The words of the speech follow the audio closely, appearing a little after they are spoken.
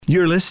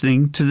You're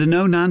listening to the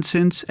No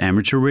Nonsense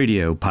Amateur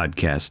Radio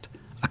Podcast,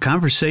 a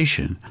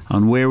conversation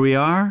on where we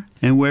are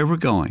and where we're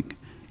going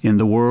in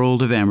the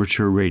world of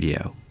amateur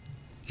radio.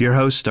 Your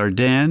hosts are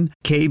Dan,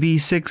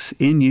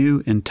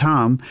 KB6NU, and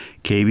Tom,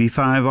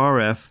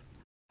 KB5RF.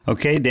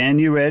 Okay, Dan,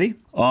 you ready?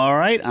 All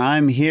right,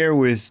 I'm here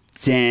with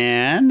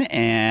Dan,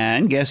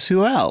 and guess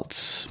who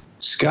else?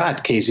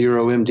 Scott,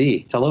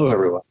 K0MD. Hello,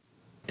 everyone.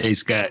 Hey,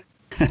 Scott.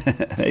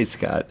 Hey,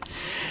 Scott.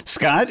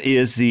 Scott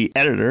is the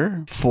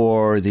editor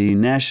for the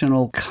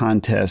National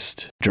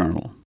Contest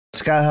Journal.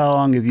 Scott, how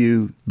long have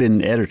you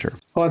been editor?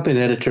 Oh, I've been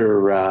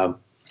editor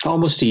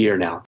almost a year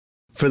now.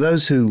 For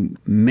those who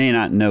may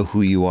not know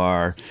who you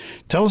are,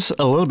 tell us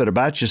a little bit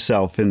about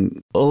yourself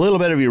and a little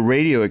bit of your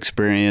radio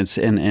experience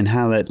and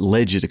how that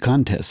led you to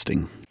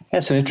contesting.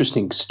 That's an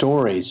interesting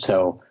story,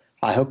 so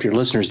I hope your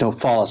listeners don't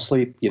fall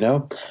asleep,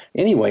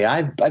 Anyway,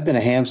 I've been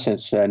a ham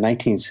since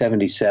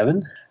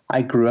 1977.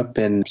 I grew up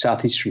in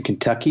southeastern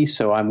Kentucky,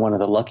 so I'm one of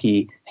the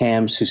lucky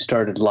hams who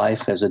started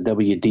life as a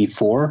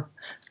WD4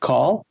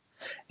 call,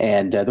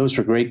 and those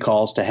were great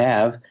calls to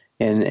have.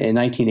 In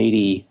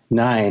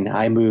 1989,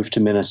 I moved to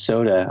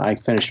Minnesota. I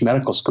finished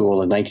medical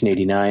school in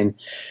 1989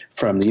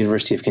 from the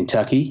University of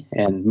Kentucky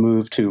and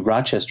moved to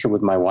Rochester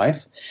with my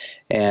wife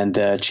and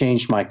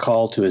changed my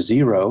call to a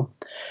 0.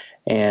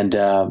 And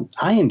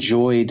I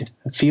enjoyed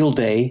field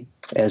day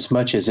as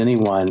much as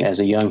anyone as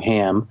a young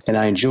ham, and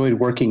I enjoyed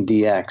working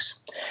DX.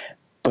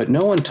 But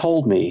no one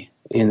told me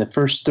in the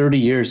first 30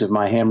 years of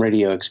my ham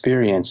radio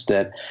experience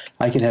that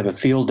I could have a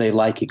field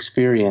day-like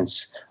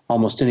experience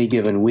almost any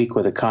given week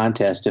with a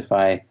contest if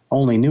I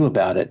only knew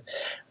about it,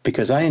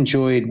 because I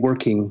enjoyed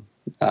working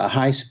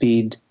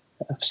high-speed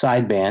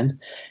sideband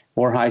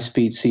or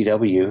high-speed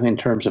CW in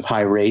terms of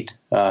high-rate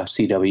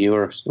CW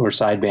or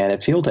sideband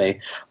at field day,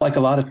 like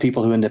a lot of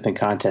people who end up in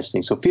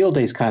contesting. So field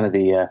day is kind of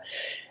the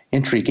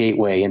entry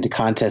gateway into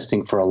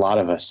contesting for a lot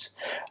of us.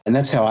 And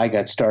that's how I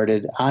got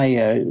started.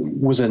 I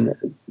was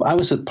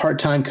a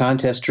part-time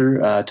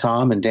contester,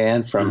 Tom and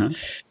Dan, from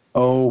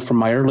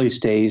my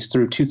earliest days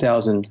through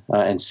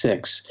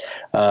 2006.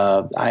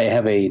 I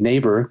have a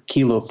neighbor,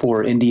 Kilo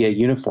 4 India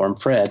Uniform,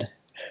 Fred,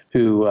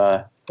 who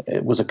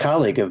was a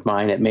colleague of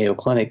mine at Mayo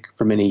Clinic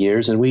for many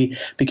years, and we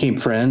became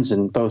friends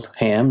and both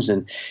hams.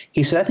 And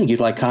he said, I think you'd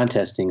like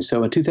contesting.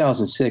 So in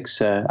 2006,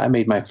 I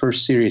made my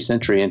first serious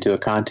entry into a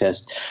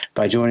contest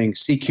by joining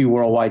CQ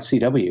Worldwide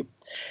CW.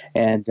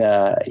 And,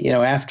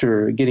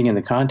 after getting in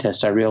the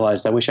contest, I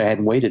realized I wish I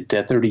hadn't waited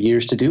 30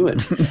 years to do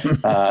it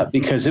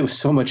because it was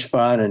so much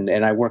fun.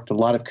 And I worked in a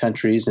lot of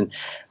countries. And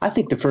I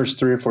think the first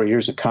 3 or 4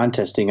 years of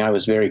contesting, I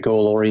was very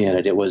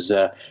goal-oriented. It was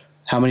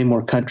how many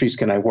more countries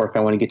can I work?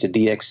 I want to get to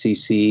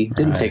DXCC.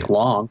 Didn't take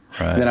long.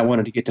 Right. Then I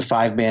wanted to get to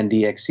 5-band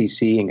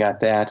DXCC and got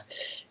that.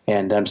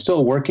 And I'm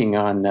still working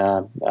on my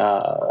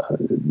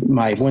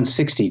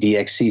 160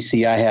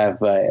 DXCC. I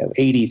have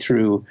 80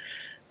 through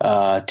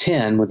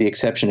 10 with the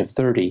exception of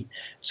 30.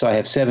 So I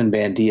have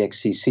 7-band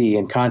DXCC,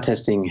 and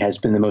contesting has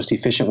been the most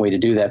efficient way to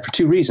do that for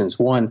 2 reasons.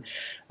 One,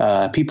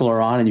 people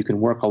are on and you can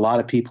work a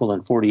lot of people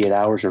in 48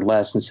 hours or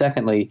less. And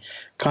secondly,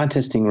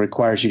 contesting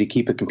requires you to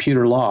keep a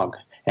computer log,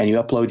 and you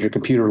upload your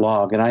computer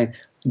log. And I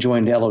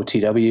joined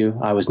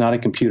LOTW. I was not a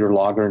computer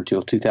logger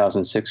until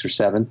 2006 or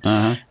 7,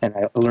 and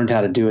I learned how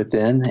to do it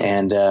then.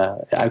 And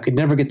I could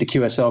never get the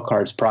QSL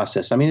cards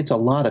processed. I mean, it's a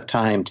lot of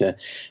time to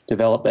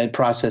develop and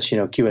process,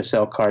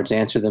 QSL cards,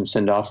 answer them,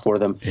 send off for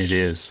them. It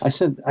is. I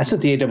sent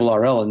the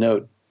ARRL a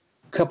note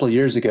a couple of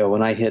years ago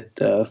when I hit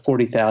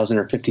 40,000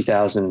 or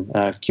 50,000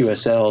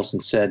 QSLs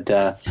and said,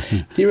 do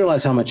you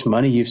realize how much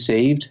money you've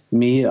saved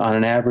me on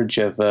an average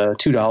of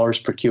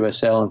 $2 per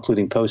QSL,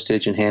 including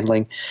postage and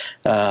handling?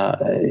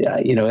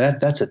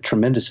 That's a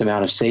tremendous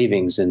amount of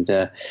savings. And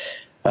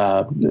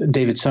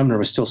David Sumner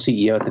was still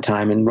CEO at the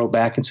time and wrote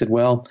back and said,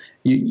 well,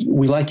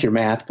 we like your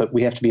math, but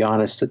we have to be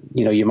honest that,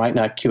 you might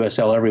not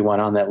QSL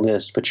everyone on that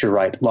list, but you're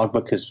right.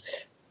 Logbook has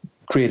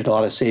created a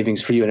lot of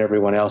savings for you and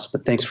everyone else,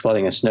 but thanks for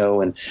letting us know,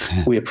 and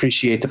we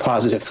appreciate the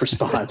positive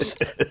response.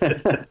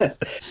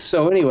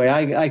 So anyway,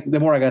 the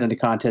more I got into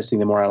contesting,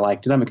 the more I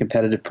liked it. I'm a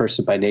competitive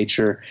person by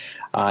nature.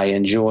 I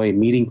enjoy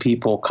meeting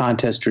people.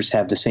 Contesters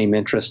have the same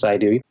interest I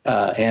do,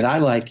 and I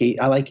like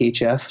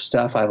HF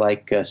stuff. I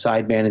like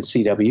sideband and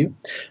CW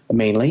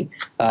mainly.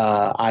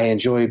 I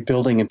enjoy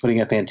building and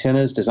putting up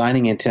antennas,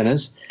 designing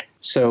antennas.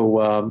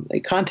 So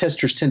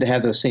contesters tend to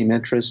have those same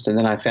interests, and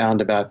then I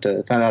found out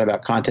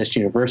about Contest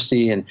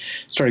University and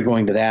started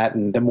going to that.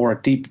 And the more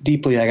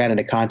deeply I got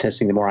into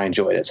contesting, the more I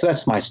enjoyed it. So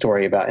that's my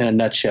story in a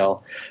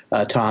nutshell,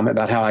 Tom,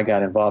 about how I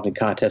got involved in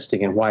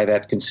contesting and why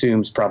that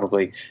consumes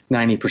probably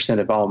 90%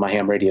 of all my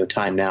ham radio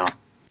time now.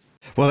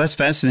 Well, that's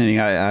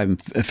fascinating. I'm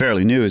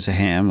fairly new as a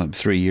ham. I'm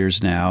 3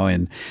 years now,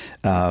 and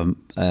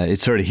it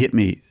sort of hit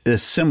me. A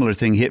similar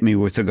thing hit me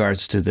with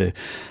regards to the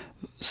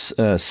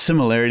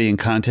similarity in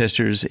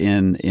contesters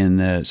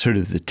in sort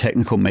of the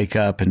technical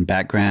makeup and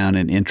background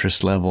and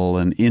interest level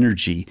and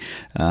energy.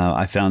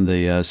 I found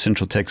the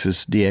Central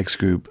Texas DX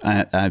group.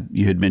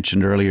 You had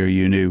mentioned earlier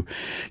you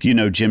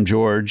know Jim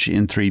George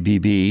in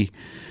 3BB.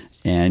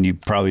 and you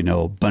probably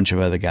know a bunch of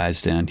other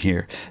guys down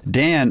here.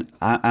 Dan,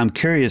 I'm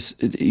curious.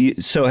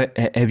 So,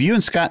 have you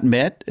and Scott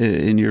met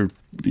in your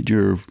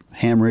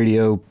ham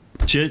radio?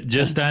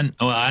 Just on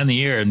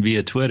the air and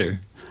via Twitter.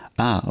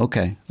 Ah,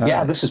 okay. All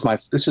right. This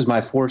is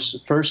my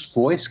first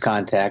voice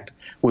contact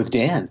with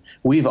Dan.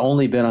 We've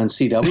only been on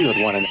CW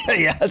with one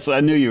another. Yeah, that's what I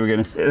knew you were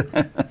going to say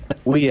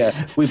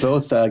that. We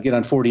both get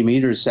on 40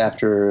 meters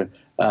after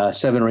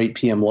 7 or 8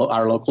 p.m.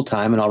 Our local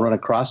time, and I'll run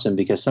across him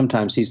because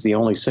sometimes he's the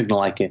only signal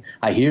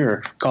I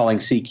hear calling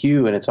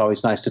CQ, and it's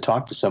always nice to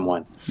talk to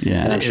someone.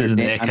 Yeah, and isn't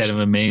that kind of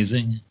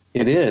amazing?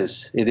 It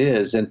is.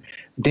 And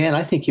Dan,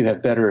 I think you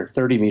have better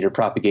 30-meter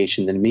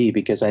propagation than me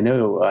because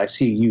I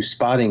see you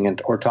spotting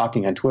or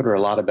talking on Twitter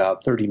a lot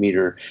about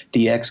 30-meter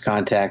DX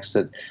contacts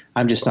that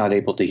I'm just not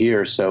able to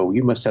hear. So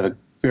you must have a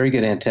very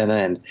good antenna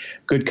and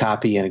good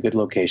copy and a good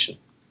location.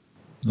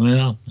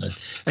 Well,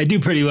 I do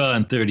pretty well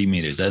on 30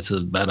 meters. That's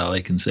about all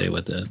I can say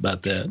about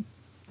that.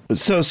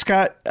 So,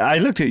 Scott, I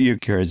looked at your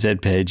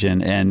QRZ page,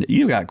 and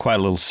you got quite a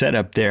little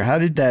setup there. How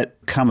did that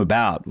come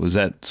about? Was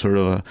that sort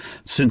of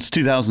since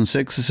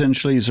 2006,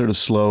 essentially, you sort of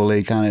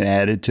slowly kind of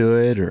added to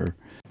it, or?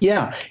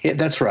 Yeah,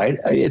 that's right.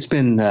 It's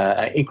been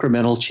an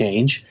incremental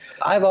change.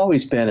 I've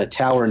always been a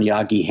tower and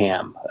Yagi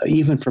ham.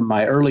 Even from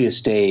my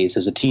earliest days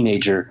as a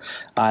teenager,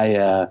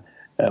 I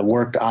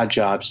worked odd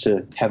jobs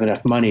to have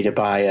enough money to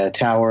buy a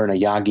tower and a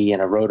Yagi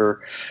and a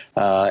rotor,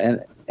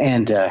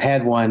 and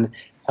had one.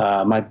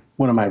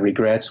 One of my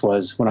regrets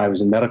was when I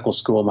was in medical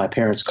school, my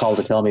parents called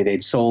to tell me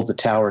they'd sold the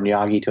tower and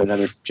Yagi to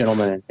another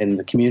gentleman in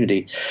the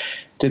community.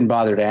 Didn't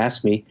bother to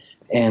ask me.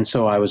 And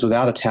so I was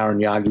without a tower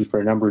and Yagi for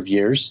a number of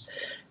years.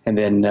 And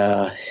then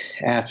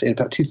after in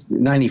about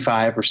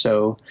 95 or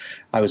so,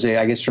 I was,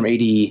 I guess, from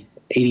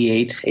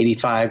 88,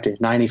 85 to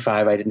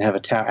 95, I didn't have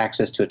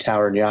access to a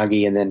tower in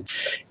Yagi. And then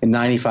in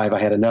 95, I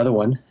had another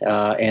one.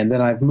 And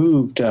then I've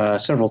moved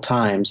several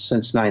times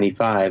since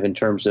 95 in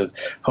terms of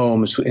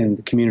homes in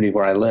the community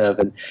where I live.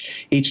 And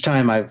each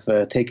time I've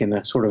taken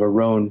a sort of a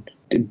Roan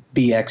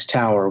BX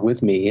tower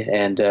with me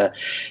and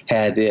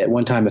had at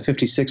one time a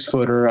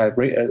 56-footer.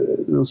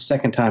 The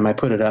second time I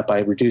put it up, I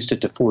reduced it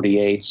to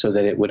 48 so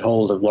that it would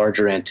hold a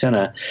larger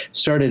antenna.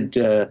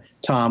 Started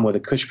Tom with a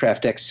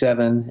Cushcraft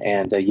X7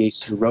 and a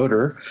Yaesu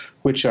rotor,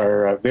 which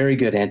are very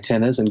good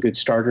antennas and good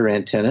starter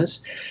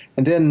antennas.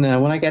 And then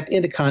when I got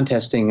into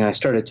contesting, I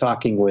started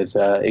talking with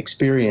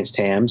experienced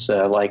hams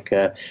like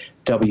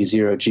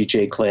W0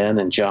 GJ Glenn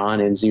and John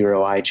N0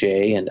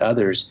 IJ and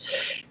others,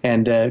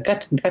 and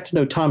got to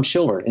know Tom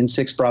Schiller,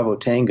 N6 Bravo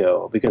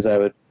Tango, because I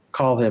would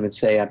call him and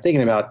say, I'm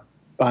thinking about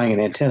buying an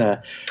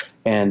antenna,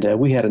 and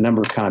we had a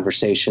number of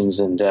conversations,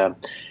 and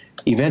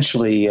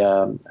eventually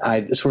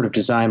I sort of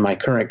designed my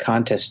current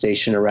contest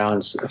station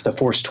around the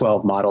Force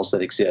 12 models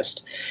that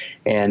exist.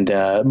 And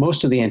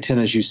most of the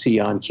antennas you see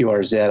on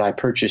QRZ I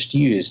purchased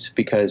used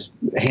because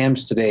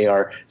hams today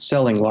are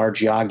selling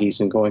large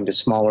Yagis and going to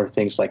smaller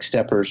things like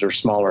steppers or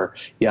smaller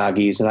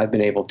Yagis. And I've been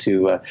able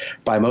to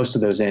buy most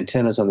of those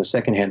antennas on the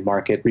secondhand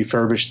market,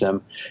 refurbish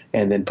them,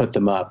 and then put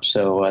them up.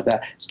 So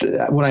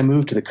when I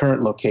moved to the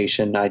current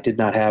location, I did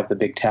not have the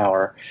big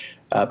tower.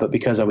 But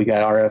because we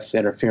got RF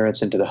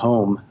interference into the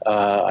home,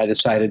 I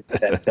decided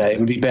that it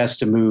would be best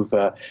to move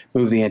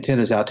the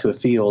antennas out to a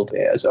field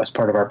as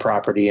part of our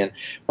property. And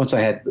once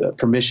I had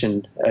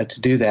permission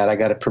to do that, I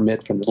got a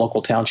permit from the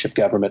local township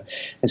government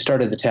and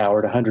started the tower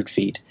at 100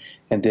 feet.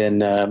 And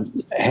then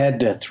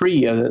had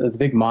three the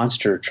big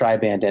monster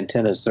tri-band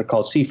antennas. They're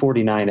called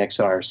C49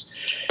 XRs.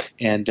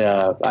 And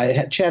I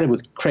had chatted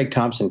with Craig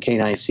Thompson,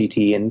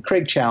 K9CT, and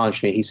Craig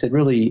challenged me. He said,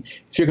 really,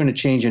 if you're going to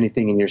change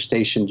anything in your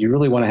station, do you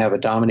really want to have a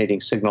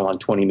dominating signal on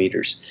 20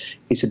 meters?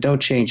 He said,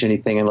 don't change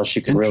anything unless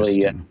you can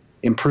really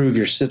improve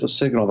your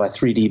signal by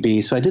 3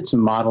 dB. So I did some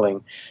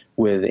modeling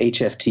with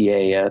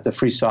HFTA, the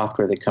free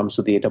software that comes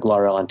with the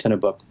RRL antenna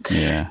book,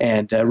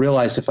 and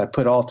realized if I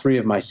put all three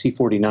of my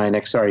C49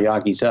 XR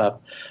Yagis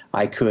up,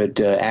 I could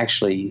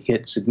actually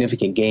hit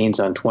significant gains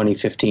on 20,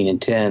 15,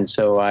 and 10.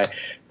 So I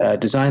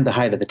designed the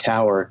height of the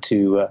tower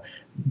to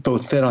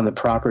both fit on the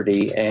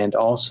property and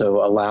also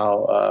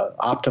allow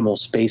optimal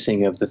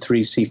spacing of the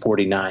three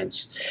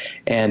C49s.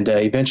 And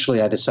eventually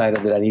I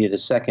decided that I needed a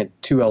second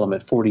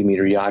 2-element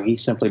 40-meter Yagi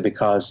simply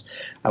because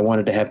I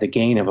wanted to have the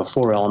gain of a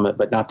 4-element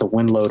but not the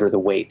wind load or the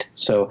weight.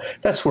 So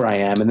that's where I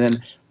am. And then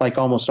like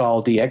almost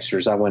all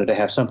DXers, I wanted to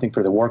have something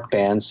for the work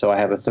band, so I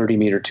have a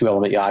 30-meter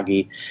 2-element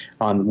Yagi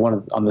on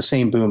the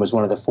same boom as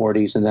one of the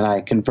 40s, and then I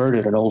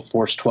converted an old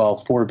Force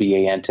 12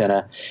 4BA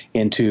antenna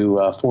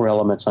into 4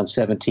 elements on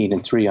 17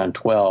 and 3 on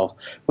 12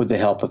 with the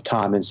help of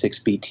Tom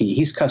N6BT.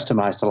 He's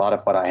customized a lot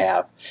of what I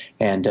have,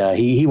 and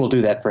he will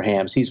do that for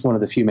hams. He's one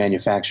of the few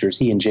manufacturers.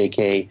 He and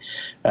JK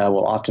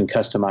will often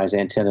customize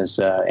antennas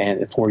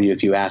and for you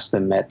if you ask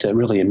them at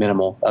really a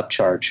minimal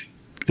upcharge.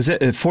 Is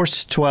that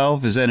Force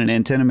 12? Is that an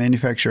antenna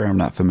manufacturer? I'm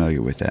not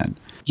familiar with that.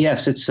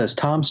 Yes, it says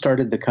Tom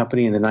started the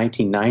company in the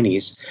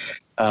 1990s,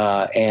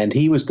 and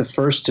he was the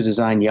first to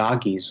design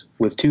Yagis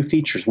with two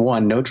features.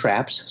 One, no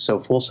traps, so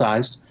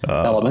full-sized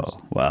elements.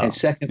 Wow. And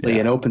secondly,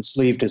 an open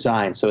sleeve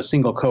design, so a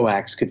single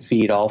coax could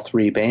feed all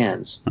three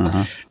bands.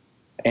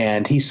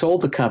 And he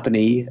sold the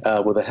company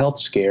with a health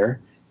scare,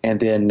 and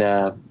then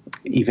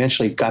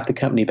eventually got the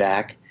company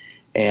back.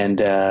 And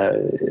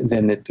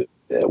then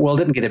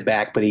didn't get it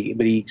back, but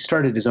he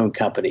started his own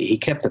company. He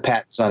kept the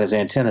patents on his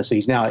antenna, so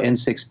he's now at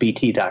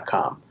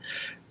n6bt.com.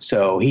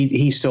 So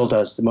he still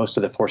does most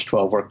of the Force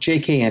 12 work.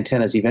 JK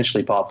Antennas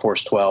eventually bought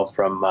Force 12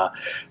 from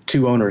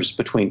two owners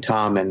between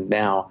Tom and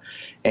now,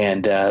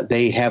 and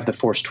they have the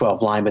Force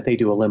 12 line, but they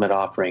do a limit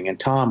offering. And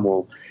Tom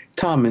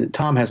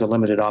has a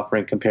limited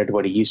offering compared to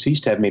what he used to. He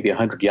used to have maybe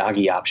 100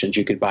 Yagi options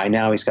you could buy.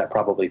 Now he's got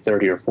probably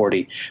 30 or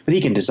 40, but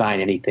he can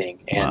design anything.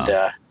 And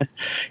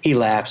he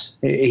laughs.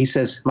 He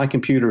says, my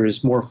computer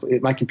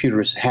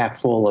is half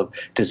full of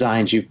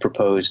designs you've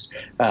proposed.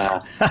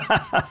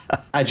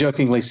 I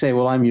jokingly say,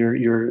 well, I'm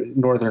your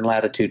northern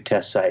latitude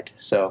test site.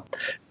 So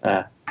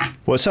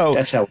so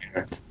that's how we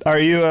are. Are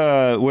you,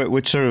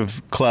 which sort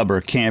of club or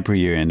camp are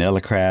you in?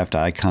 Elecraft,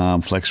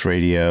 ICOM, Flex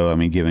Radio? I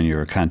mean, given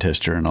you're a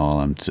contester and all,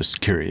 I'm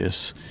just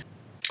curious.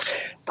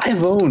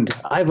 I've owned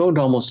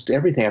almost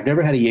everything. I've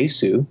never had a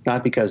Yaesu,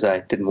 not because I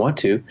didn't want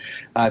to.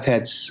 I've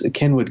had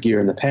Kenwood gear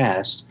in the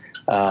past.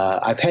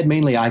 I've had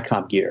mainly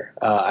ICOM gear.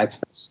 I've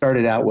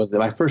started out with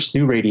my first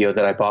new radio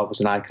that I bought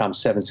was an ICOM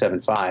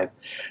 775.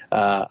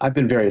 I've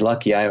been very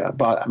lucky.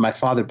 My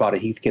father bought a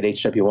Heathkit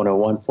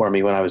HW101 for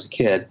me when I was a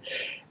kid.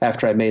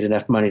 After I made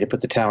enough money to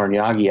put the tower and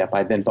Yagi up,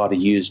 I then bought a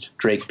used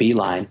Drake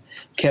B-line,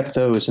 kept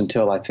those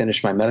until I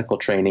finished my medical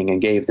training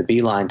and gave the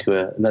B-line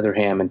to another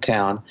ham in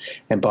town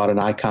and bought an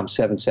ICOM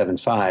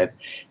 775.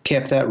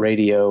 Kept that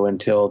radio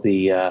until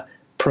the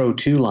Pro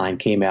 2 line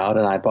came out,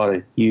 and I bought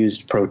a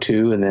used Pro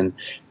 2 and then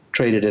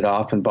traded it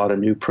off and bought a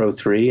new Pro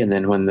 3. And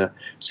then when the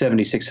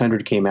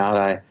 7600 came out,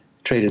 I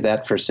traded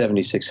that for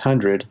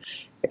 7600.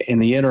 In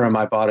the interim,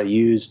 I bought a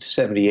used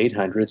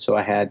 7800, so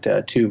I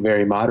had two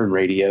very modern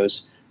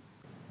radios.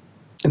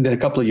 And then a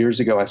couple of years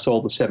ago, I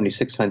sold the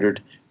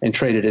 7600 and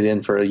traded it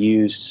in for a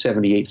used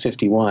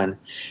 7851.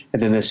 And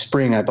then this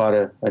spring, I bought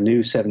a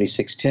new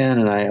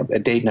 7610, and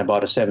at Dayton, I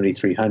bought a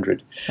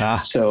 7300.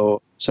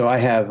 So I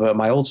have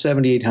my old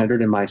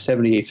 7800 and my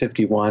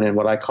 7851 and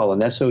what I call an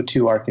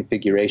SO2R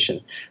configuration.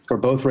 For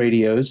both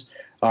radios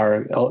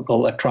are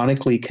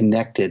electronically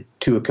connected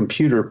to a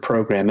computer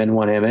program,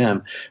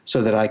 N1MM,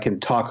 so that I can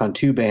talk on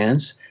two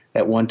bands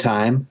at one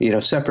time,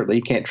 separately.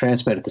 You can't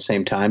transmit at the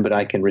same time, but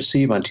I can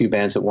receive on two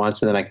bands at once,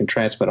 and then I can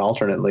transmit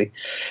alternately.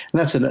 And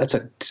that's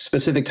a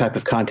specific type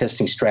of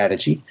contesting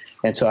strategy.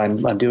 And so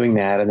I'm doing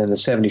that. And then the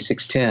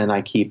 7610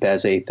 I keep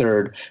as a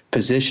third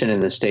position in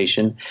the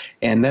station.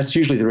 And that's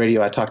usually the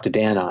radio I talk to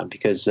Dan on,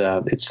 because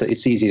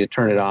it's easy to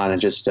turn it on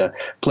and just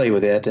play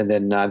with it. And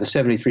then the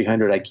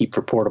 7300 I keep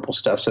for portable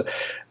stuff. So,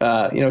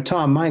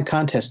 Tom, my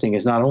contesting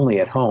is not only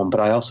at home, but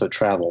I also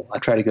travel. I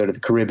try to go to the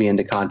Caribbean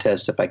to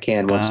contest if I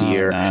can once a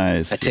year.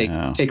 Nice.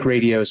 I take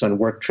radios on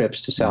work trips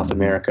to South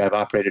America. I've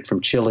operated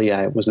from Chile.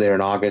 I was there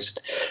in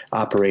August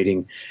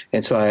operating.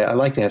 And so I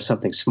like to have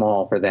something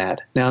small for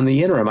that. Now, in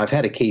the interim, I've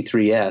had a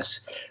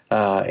K3S,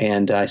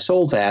 and I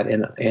sold that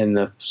in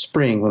the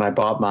spring when I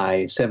bought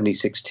my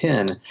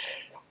 7610,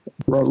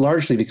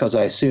 largely because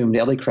I assumed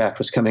Elecraft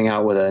was coming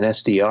out with an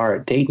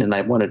SDR at Dayton, and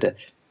I wanted to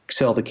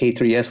sell the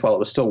K3S while it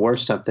was still worth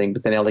something,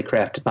 but then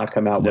Elecraft did not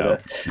come out with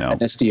an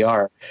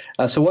SDR.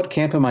 So what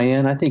camp am I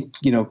in? I think,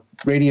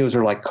 radios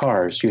are like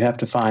cars. You have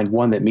to find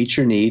one that meets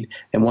your need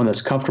and one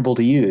that's comfortable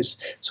to use.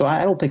 So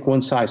I don't think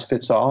one size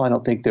fits all. I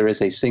don't think there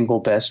is a single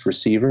best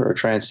receiver or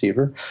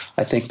transceiver.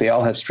 I think they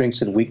all have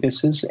strengths and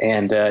weaknesses,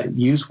 and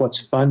use what's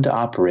fun to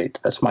operate.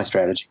 That's my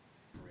strategy.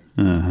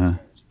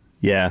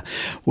 Yeah.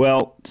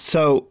 Well,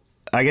 so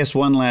I guess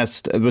one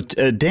last, but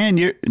Dan,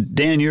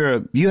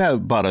 you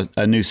have bought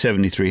a new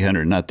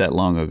 7300 not that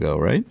long ago,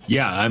 right?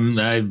 Yeah,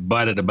 I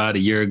bought it about a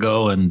year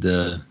ago, and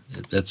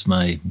that's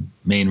my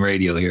main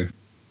radio here.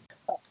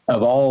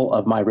 Of all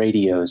of my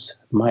radios,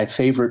 my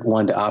favorite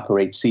one to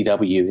operate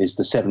CW is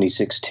the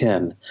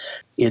 7610.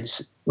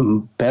 It's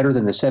better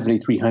than the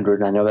 7300,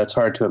 and I know that's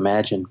hard to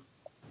imagine.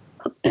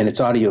 And its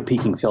audio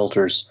peaking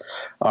filters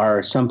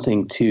are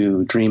something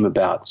to dream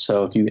about.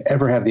 So if you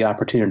ever have the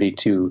opportunity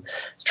to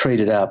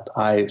trade it up,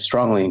 I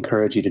strongly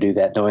encourage you to do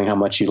that, knowing how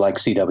much you like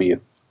CW.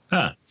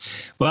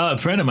 Well, a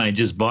friend of mine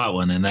just bought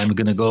one, and I'm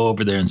going to go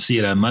over there and see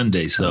it on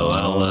Monday. So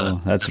I'll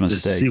that's a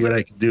mistake. See what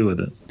I can do with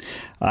it.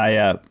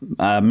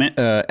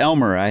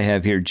 Elmer, I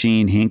have here,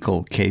 Gene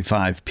Hinkle,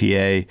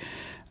 K5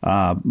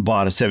 PA,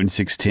 bought a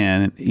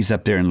 7610. He's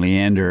up there in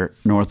Leander,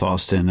 North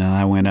Austin, and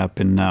I went up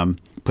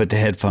and put the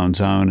headphones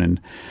on, and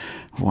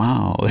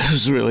wow, it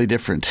was really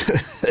different.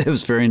 It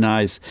was very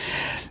nice.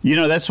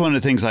 That's one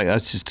of the things,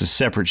 that's just a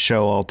separate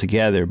show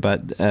altogether,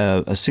 but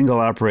a single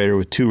operator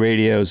with two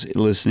radios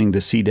listening to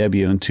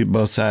CW on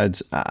both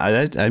sides,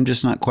 I'm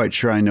just not quite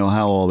sure I know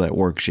how all that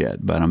works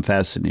yet, but I'm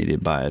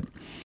fascinated by it.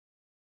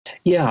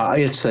 Yeah,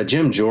 it's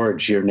Jim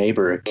George, your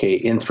neighbor at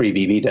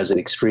N3BB, does it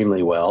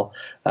extremely well.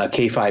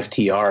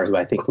 K5TR, who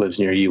I think lives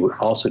near you,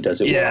 also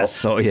does it well.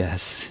 Yes, oh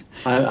yes.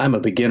 I'm a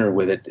beginner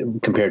with it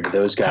compared to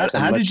those guys.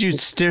 How did you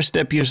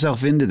stair-step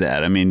yourself into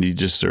that? I mean, you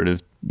just sort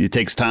of it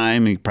takes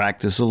time, you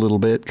practice a little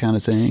bit kind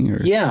of thing?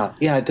 Or? Yeah,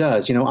 it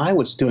does. I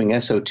was doing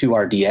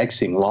SO2R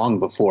DXing long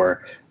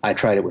before I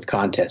tried it with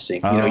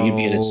contesting. You'd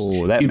be in a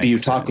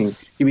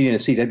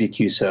CW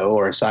QSO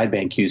or a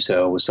sideband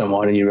QSO with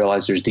someone, and you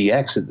realize there's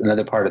DX at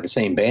another part of the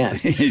same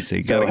band.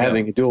 So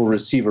having a dual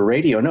receiver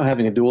radio,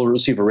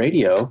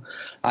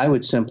 I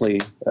would simply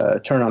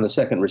turn on the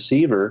second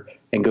receiver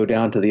and go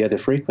down to the other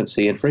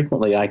frequency. And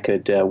frequently I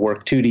could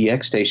work 2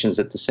 DX stations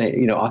at the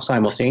same,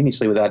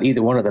 simultaneously without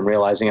either one of them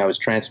realizing I was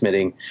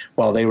transmitting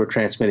while they were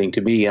transmitting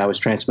to me. I was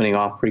transmitting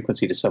off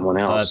frequency to someone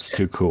else. Oh, that's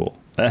too cool.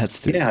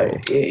 Cool.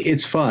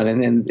 It's fun.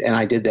 And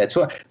I did that.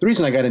 So the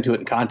reason I got into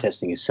it in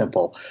contesting is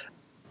simple.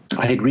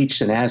 I had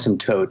reached an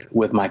asymptote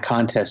with my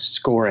contest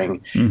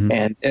scoring. Mm-hmm.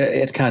 And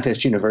at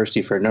Contest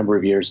University for a number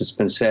of years, it's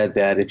been said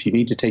that if you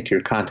need to take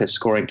your contest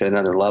scoring to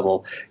another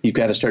level, you've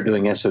got to start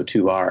doing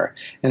SO2R.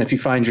 And if you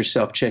find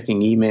yourself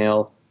checking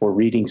email or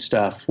reading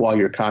stuff while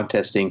you're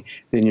contesting,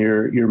 then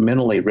you're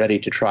mentally ready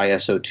to try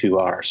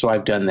SO2R. So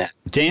I've done that.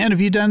 Dan,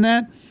 have you done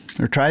that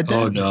or tried that?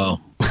 Oh,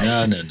 no.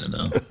 No.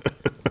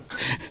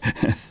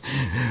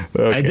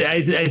 Okay.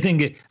 I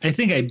think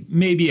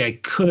I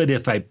could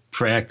if I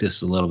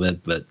practiced a little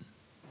bit, but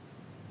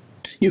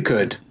you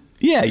could.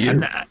 Yeah,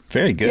 you're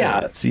very good.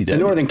 Yeah, the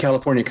Northern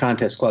California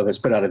Contest Club has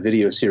put out a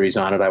video series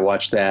on it. I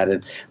watched that,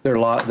 and their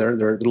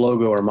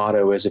logo or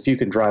motto is, if you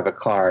can drive a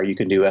car, you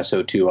can do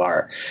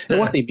SO2R. And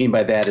what they mean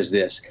by that is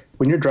this.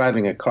 When you're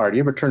driving a car, do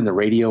you ever turn the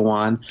radio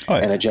on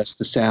and adjust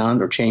the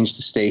sound or change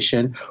the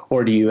station?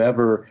 Or do you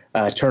ever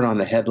turn on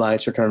the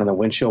headlights or turn on the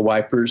windshield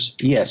wipers?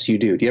 Yes, you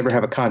do. Do you ever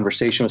have a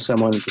conversation with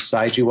someone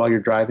beside you while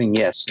you're driving?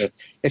 Yes. So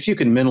if you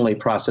can mentally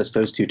process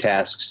those 2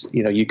 tasks,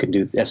 you can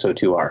do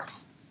SO2R.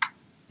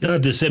 You'll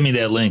have to send me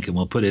that link and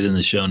we'll put it in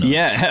the show notes.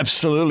 Yeah,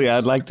 absolutely.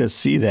 I'd like to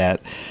see that.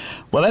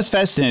 Well, that's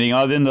fascinating.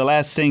 Oh, then the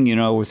last thing,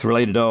 with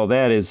related to all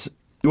that is,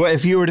 well,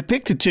 if you were to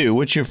pick the 2,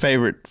 what's your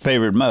favorite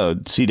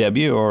mode,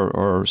 CW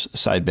or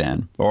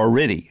sideband or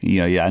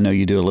RTTY? I know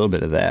you do a little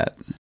bit of that.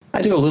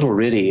 I do a little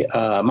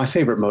RTTY. My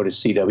favorite mode is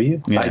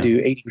CW. Yeah. I do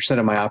 80%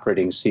 of my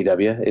operating is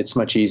CW. It's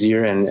much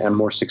easier, and I'm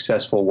more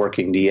successful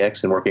working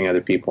DX and working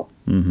other people.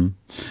 Mm-hmm.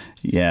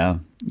 Yeah.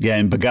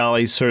 And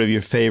Begali's sort of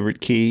your favorite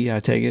key,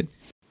 I take it?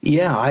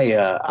 Yeah,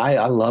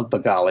 I love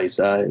Begali's.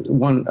 A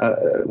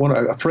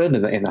friend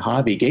in the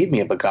hobby gave me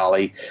a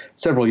Begali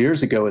several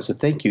years ago as a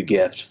thank you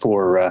gift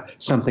for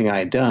something I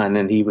had done,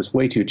 and he was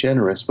way too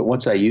generous. But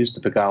once I used the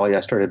Begali, I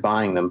started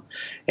buying them,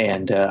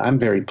 and I'm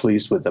very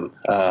pleased with them.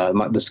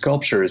 The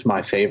sculpture is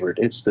my favorite.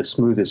 It's the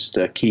smoothest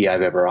key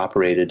I've ever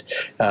operated,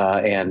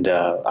 and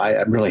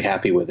I'm really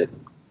happy with it.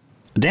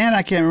 Dan,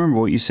 I can't remember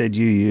what you said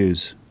you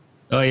use.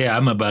 Oh yeah,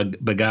 I'm a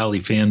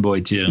Begali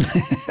fanboy too.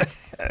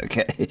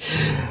 Okay.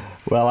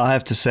 Well, I'll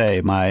have to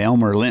say, my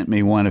Elmer lent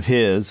me one of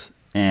his,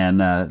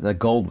 and the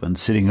gold one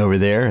sitting over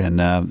there,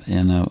 and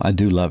I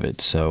do love it.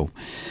 So,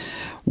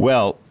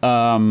 well,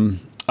 all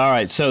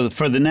right. So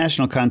for the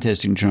National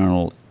Contesting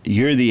Journal,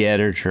 you're the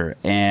editor,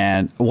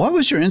 and what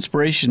was your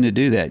inspiration to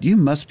do that? You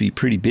must be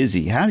pretty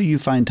busy. How do you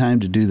find time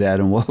to do that,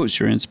 and what was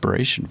your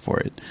inspiration for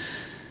it?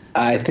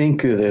 I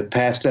think the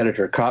past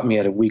editor caught me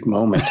at a weak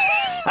moment.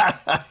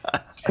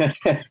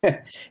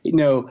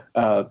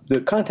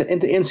 The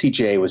content, the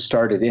NCJ was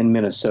started in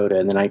Minnesota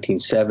in the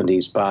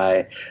 1970s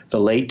by the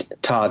late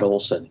Todd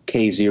Olson,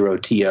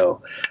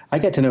 K0TO. I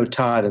got to know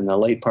Todd in the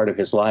late part of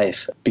his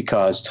life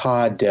because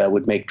Todd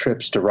would make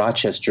trips to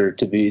Rochester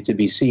to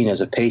be seen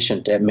as a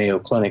patient at Mayo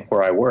Clinic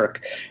where I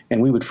work,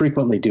 and we would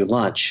frequently do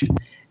lunch.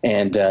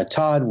 And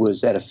Todd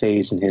was at a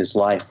phase in his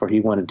life where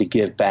he wanted to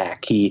give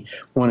back. He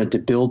wanted to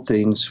build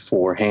things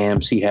for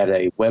hams. He had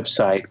a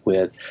website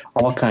with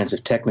all kinds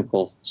of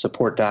technical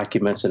support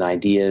documents and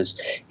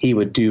ideas. He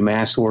would do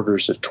mass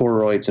orders of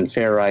toroids and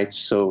ferrites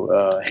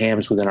so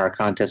hams within our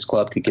contest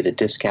club could get a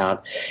discount.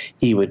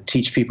 He would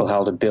teach people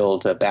how to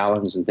build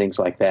ballons and things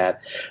like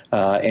that.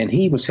 And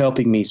he was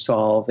helping me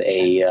solve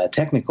a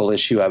technical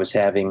issue I was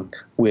having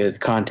with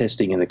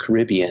contesting in the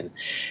Caribbean,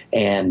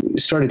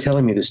 and started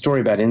telling me the story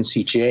about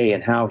NCJ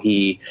and how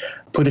he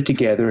put it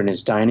together in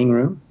his dining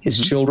room. His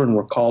children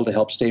were called to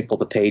help staple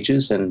the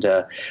pages, and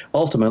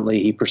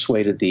ultimately he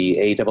persuaded the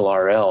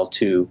ARRL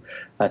to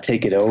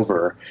take it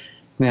over.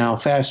 Now,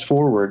 fast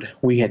forward,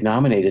 we had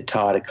nominated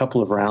Todd a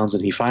couple of rounds,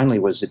 and he finally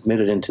was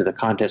admitted into the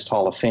Contest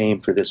Hall of Fame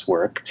for this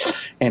work,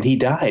 and he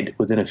died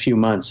within a few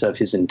months of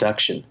his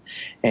induction.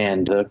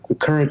 And the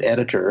current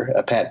editor,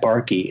 Pat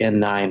Barkey,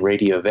 N9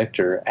 Radio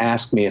Victor,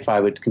 asked me if I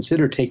would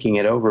consider taking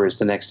it over as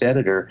the next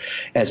editor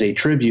as a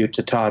tribute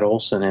to Todd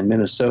Olson in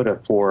Minnesota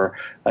for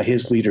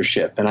his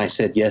leadership. And I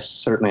said, yes,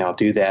 certainly I'll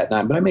do that.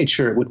 But I made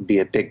sure it wouldn't be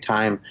a big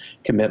time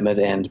commitment.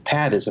 And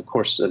Pat is, of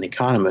course, an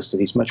economist, and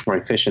he's much more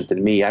efficient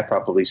than me. I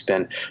probably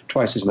spend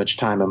twice as much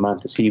time a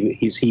month as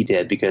he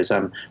did because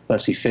I'm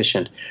less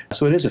efficient.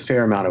 So it is a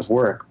fair amount of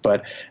work,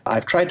 but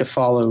I've tried to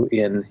follow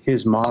in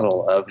his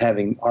model of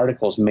having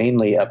articles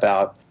mainly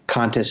about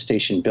contest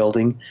station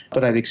building,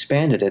 but I've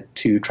expanded it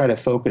to try to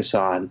focus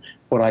on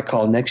what I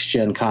call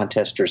next-gen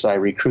contesters. I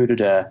recruited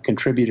a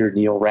contributor,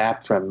 Neil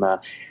Rapp, from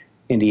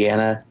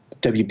Indiana,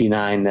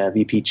 WB9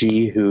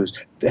 VPG, who's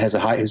a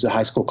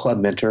high school club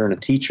mentor and a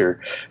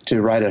teacher,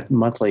 to write a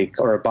monthly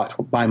or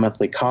a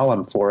bi-monthly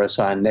column for us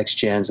on Next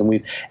Gens, and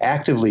we've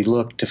actively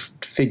looked to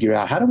figure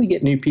out how do we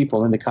get new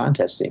people into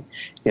contesting.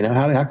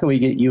 How can we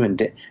get you and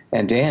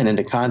Dan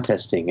into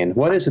contesting, and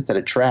what is it that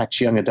attracts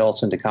young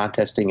adults into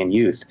contesting and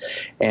youth,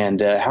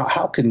 and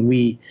how can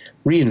we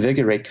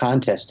reinvigorate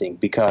contesting,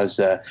 because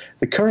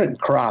the current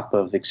crop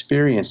of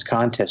experienced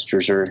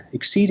contesters are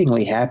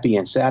exceedingly happy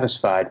and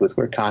satisfied with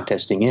where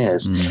contesting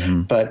is,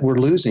 but we're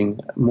losing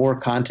more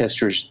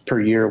contesters per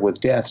year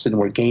with deaths than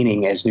we're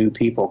gaining as new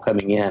people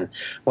coming in,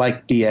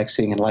 like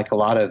DXing and like a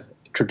lot of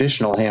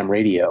traditional ham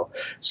radio.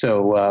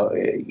 So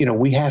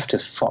we have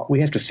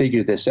to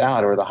figure this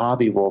out, or the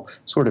hobby will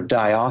sort of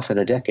die off in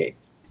a decade.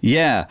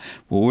 Yeah,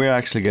 well, we're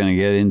actually going to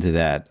get into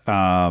that.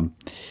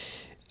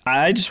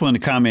 I just want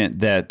to comment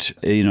that,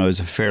 as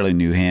a fairly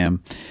new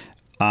ham,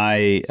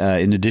 I,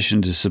 in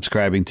addition to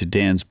subscribing to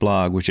Dan's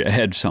blog, which I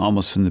had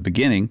almost from the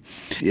beginning,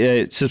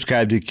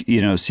 subscribed to,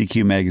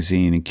 CQ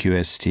Magazine and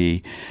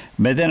QST.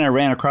 But then I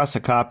ran across a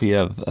copy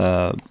of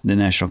the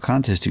National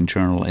Contesting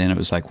Journal, and it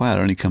was like, wow, it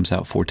only comes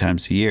out 4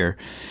 times a year.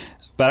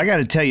 But I got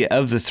to tell you,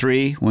 of the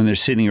 3, when they're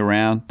sitting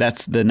around,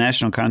 that's the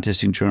National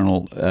Contesting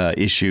Journal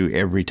issue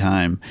every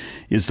time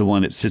is the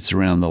one that sits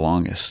around the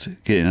longest.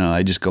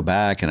 I just go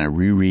back and I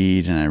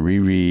reread,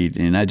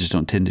 and I just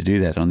don't tend to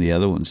do that on the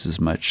other ones as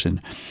much. And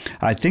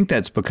I think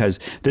that's because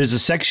there's a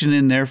section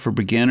in there for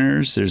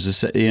beginners.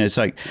 It's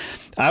like,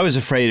 I was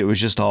afraid it was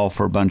just all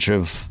for a bunch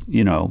of,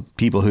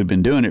 people who'd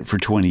been doing it for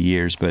 20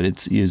 years, but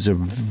it's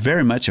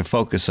very much a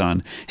focus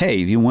on,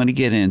 hey, if you want to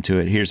get into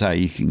it, here's how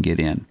you can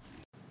get in.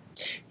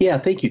 Yeah,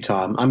 thank you,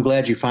 Tom. I'm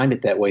glad you find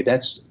it that way.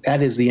 That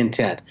is the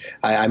intent.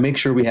 I make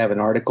sure we have an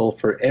article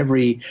for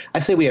I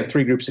say we have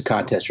 3 groups of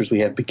contesters. We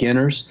have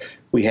beginners,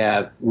 we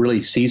have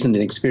really seasoned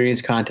and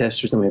experienced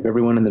contesters, and we have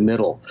everyone in the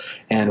middle.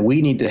 And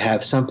we need to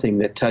have something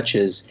that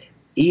touches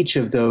each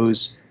of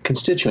those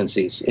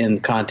constituencies in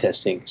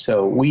contesting.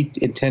 So we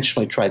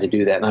intentionally try to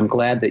do that, and I'm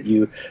glad that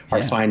you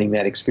are finding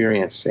that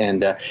experience.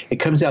 And it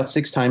comes out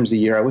 6 times a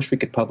year. I wish we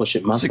could publish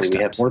it monthly.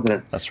 We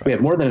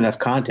have more than enough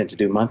content to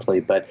do monthly,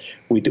 but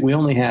we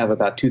only have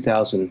about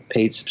 2,000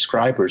 paid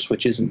subscribers,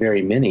 which isn't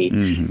very many,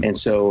 and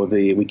so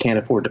we can't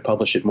afford to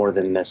publish it more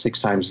than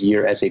 6 times a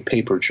year as a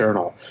paper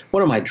journal.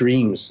 One of my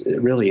dreams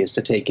really is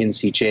to take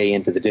NCJ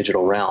into the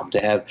digital realm, to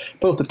have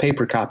both a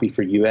paper copy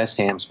for U.S.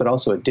 hams, but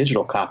also a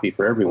digital copy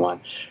for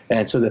everyone,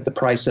 and so that the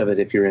price of it,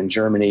 if you're in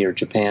Germany or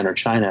Japan or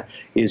China,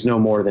 is no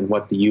more than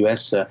what the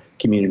U.S.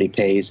 Community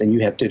pays, and you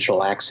have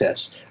digital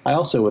access. I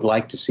also would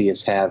like to see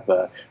us have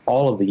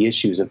all of the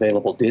issues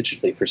available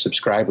digitally for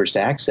subscribers to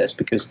access,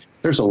 because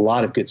there's a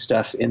lot of good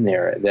stuff in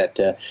there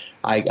that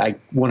I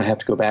want to have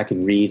to go back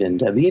and read. And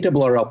the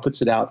ARRL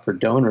puts it out for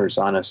donors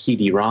on a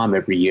CD-ROM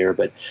every year,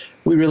 but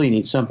we really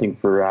need something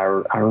for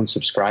our own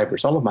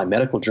subscribers. All of my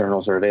medical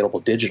journals are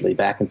available digitally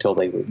back until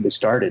they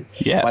started.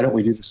 Yeah. Why don't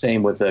we do the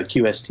same with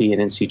QST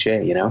and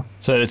NCJ,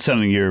 So that's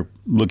something you're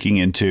looking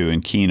into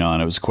and keen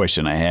on. It was a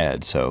question I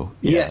had. So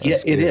yeah,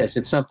 it is.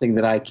 It's something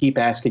that I keep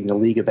asking the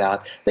league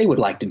about. They would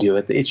like to do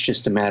it. It's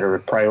just a matter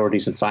of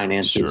priorities and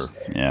finances.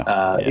 Sure.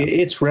 Yeah.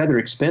 It's rather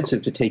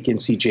expensive to take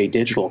NCJ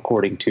digital,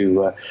 according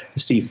to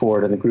Steve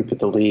Ford and the group at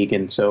the league.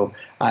 And so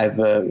I've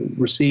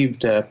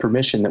received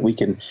permission that we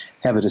can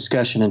have a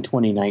discussion in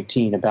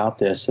 2019 about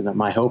this. And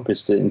my hope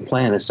is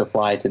to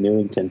fly to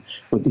Newington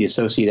with the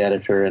associate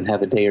editor and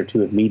have a day or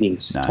 2 of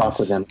meetings, Nice. talk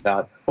with them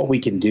about what we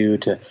can do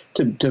to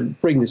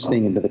bring this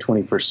thing into the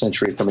 21st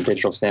century from a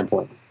digital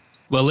standpoint.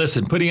 Well,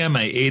 listen, putting on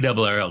my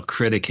ARRL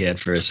critic hat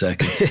for a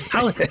second,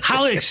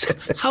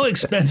 how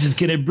expensive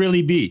can it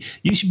really be?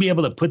 You should be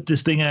able to put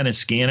this thing on a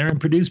scanner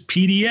and produce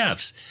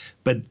PDFs.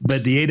 But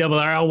the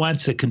ARRL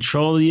wants to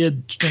control the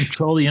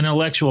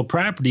intellectual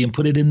property and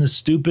put it in the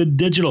stupid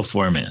digital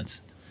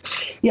formats.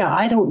 Yeah,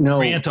 I don't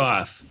know. Rant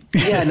off.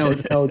 Yeah,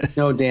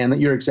 no,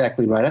 Dan, you're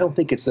exactly right. I don't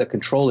think it's a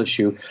control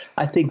issue.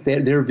 I think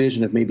their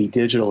vision of maybe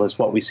digital is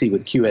what we see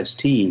with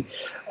QST.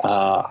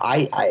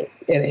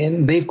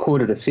 And they've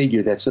quoted a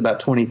figure that's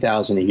about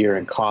 $20,000 a year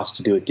in cost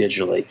to do it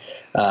digitally.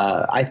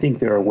 I think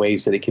there are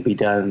ways that it could be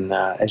done,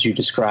 as you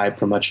described,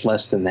 for much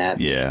less than that.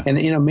 Yeah.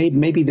 And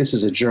maybe this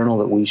is a journal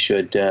that we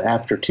should,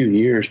 after 2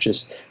 years,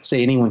 just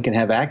say anyone can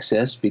have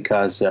access,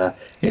 because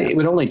it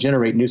would only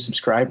generate new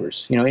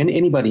subscribers.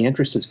 Anybody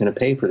interested is going to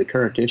pay for the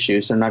current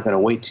issues. They're not going to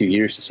wait 2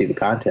 years to see the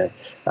content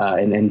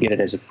and get it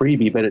as a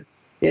freebie. But it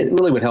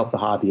really would help the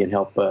hobby and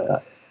help.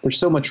 There's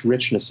so much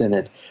richness in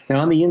it. Now,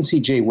 on the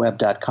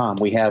ncjweb.com,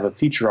 we have a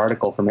feature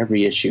article from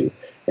every issue,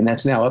 and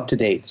that's now up to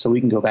date. So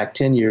we can go back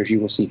 10 years. You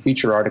will see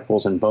feature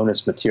articles and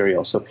bonus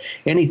material. So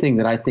anything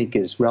that I think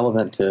is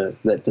relevant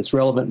that's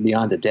relevant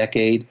beyond a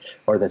decade,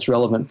 or that's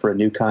relevant for a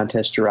new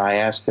contester, I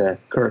ask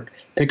Kirk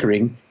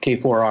Pickering,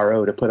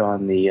 K4RO, to put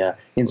on the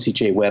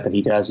NCJ web, and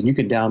he does. And you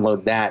can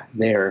download that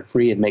there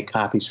free and make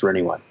copies for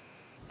anyone.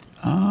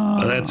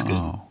 Oh, that's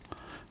good.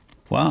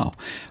 Wow.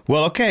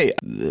 Well, okay.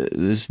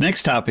 This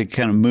next topic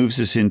kind of moves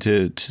us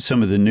into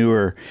some of the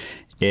newer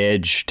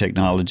edge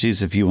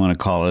technologies, if you want to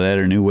call it that,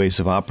 or new ways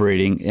of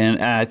operating.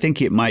 And I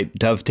think it might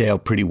dovetail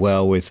pretty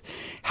well with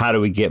how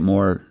do we get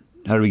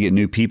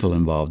new people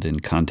involved in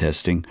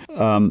contesting?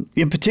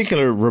 In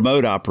particular,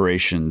 remote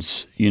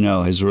operations,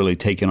 has really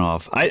taken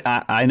off.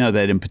 I know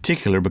that in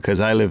particular because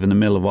I live in the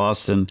middle of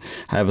Austin.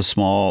 I have a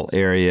small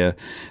area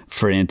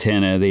for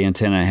antenna. The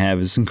antenna I have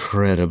is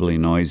incredibly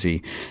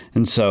noisy.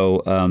 And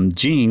so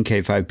Gene,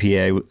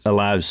 K5PA,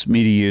 allows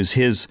me to use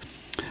his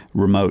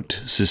remote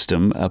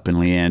system up in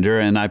Leander,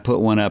 and I put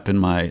one up in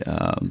my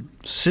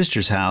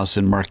sister's house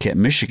in Marquette,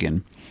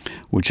 Michigan,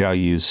 which I'll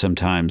use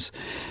sometimes.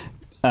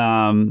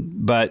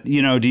 But what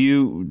do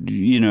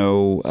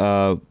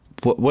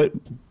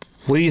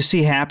you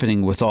see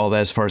happening with all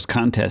that as far as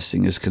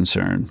contesting is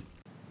concerned?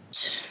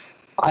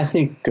 I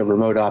think a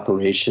remote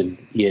operation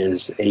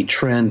is a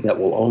trend that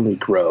will only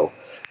grow.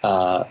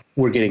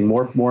 We're getting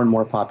more and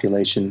more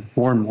population,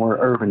 more and more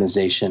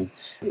urbanization.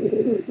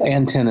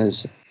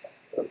 Antennas,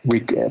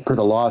 per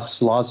the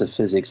laws of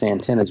physics,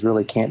 antennas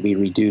really can't be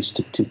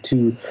reduced to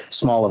too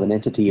small of an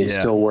entity and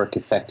still work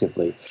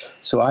effectively.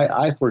 So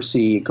I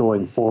foresee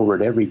going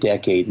forward every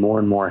decade more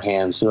and more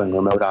hams doing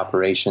remote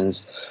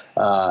operations.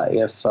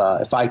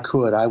 If I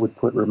could, I would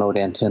put remote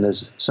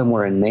antennas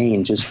somewhere in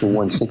Maine just for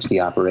 160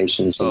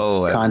 operations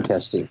and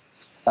contesting.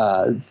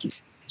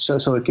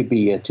 So it could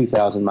be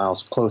 2,000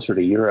 miles closer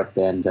to Europe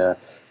and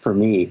for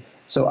me.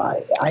 So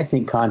I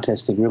think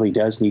contesting really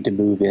does need to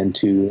move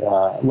into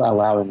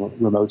allowing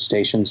remote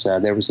stations.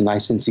 There was a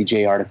nice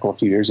NCJ article a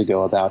few years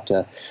ago about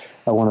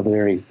one of the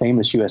very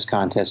famous U.S.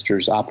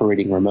 contesters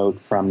operating remote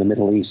from the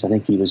Middle East. I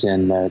think he was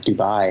in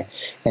Dubai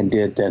and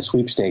did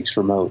sweepstakes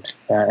remote.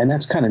 And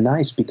that's kind of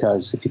nice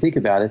because if you think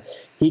about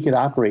it, he could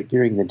operate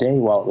during the day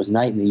while it was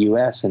night in the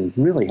U.S. and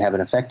really have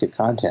an effective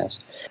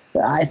contest.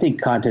 I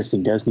think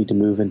contesting does need to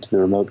move into the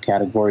remote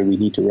category. We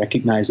need to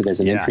recognize it as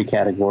an entry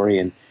category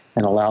and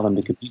allow them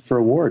to compete for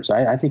awards.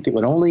 I think it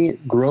would only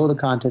grow the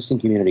contesting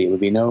community. It would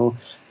be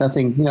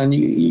nothing,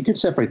 you could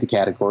separate the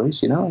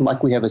categories,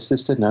 like we have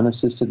assisted and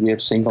unassisted, we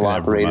have single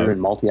operator remote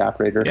and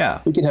multi-operator.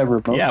 Yeah. We could have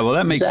remote. Yeah, well,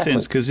 that makes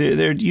sense because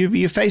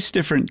you face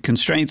different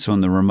constraints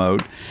on the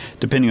remote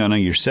depending on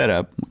your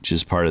setup, which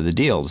is part of the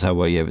deal, is how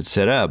well you have it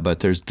set up. But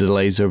there's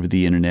delays over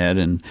the internet,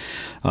 and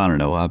I don't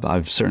know,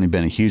 I've certainly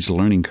been a huge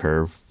learning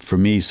curve for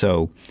me.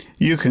 So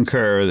you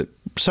concur that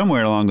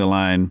somewhere along the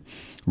line,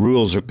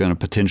 rules are going to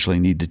potentially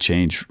need to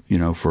change,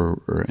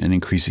 for an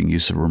increasing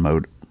use of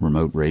remote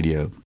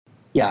radio.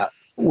 Yeah.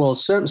 Well,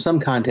 some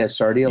contests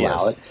already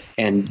allow it,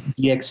 and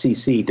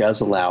DXCC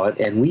does allow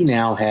it. And we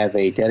now have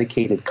a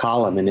dedicated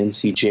column in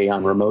NCJ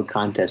on remote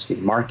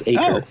contesting. Mark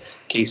Aker,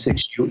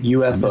 K6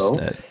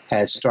 UFO,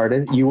 has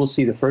started. You will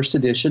see the first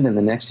edition in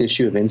the next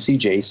issue of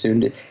NCJ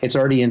soon. It's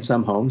already in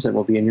some homes and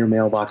will be in your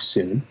mailbox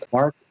soon.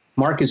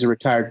 Mark is a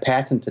retired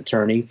patent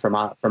attorney from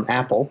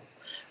Apple.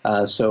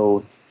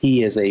 So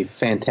he is a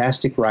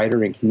fantastic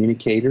writer and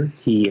communicator.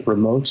 He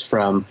remotes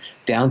from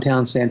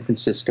downtown San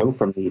Francisco,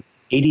 from the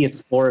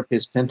 80th floor of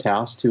his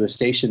penthouse to a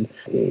station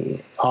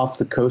off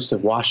the coast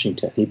of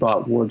Washington. He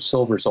bought Ward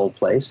Silver's old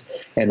place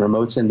and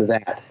remotes into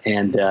that.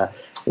 And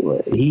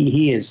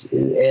he is...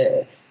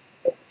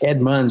 Ed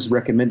Munns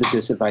recommended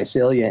this at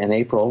Visalia in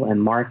April,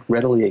 and Mark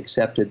readily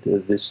accepted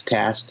this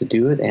task to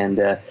do it.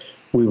 And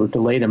we were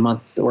delayed a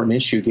month or an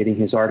issue getting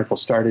his article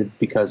started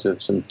because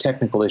of some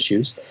technical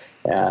issues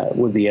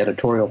with the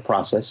editorial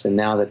process. And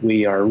now that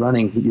we are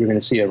running, you're going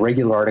to see a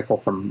regular article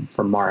from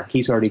Mark.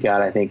 He's already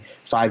got, I think,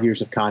 5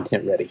 years of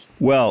content ready.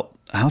 Well,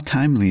 how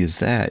timely is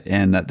that?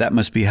 And that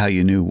must be how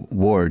you knew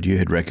Ward. You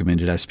had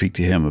recommended I speak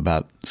to him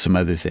about some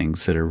other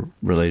things that are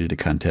related to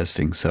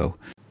contesting. So.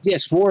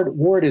 Yes,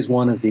 Ward is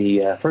one of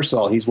the, first of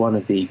all, he's one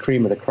of the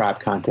cream of the crop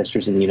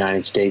contesters in the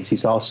United States.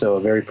 He's also a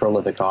very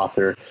prolific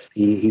author.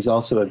 He's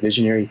also a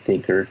visionary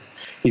thinker.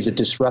 He's a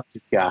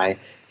disruptive guy.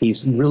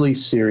 He's really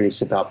serious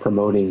about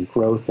promoting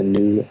growth and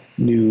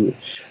new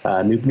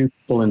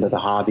people into the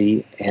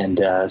hobby.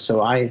 And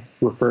so I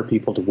refer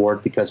people to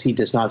Ward because he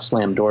does not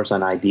slam doors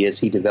on ideas.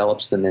 He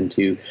develops them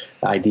into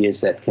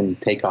ideas that can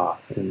take off.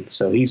 And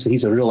so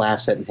he's a real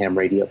asset in ham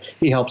radio.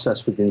 He helps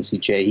us with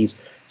NCJ. He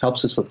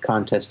helps us with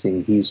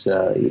contesting. He's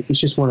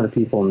just one of the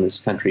people in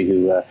this country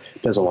who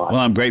does a lot.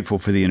 Well, I'm grateful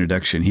for the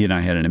introduction. He and I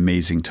had an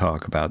amazing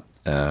talk about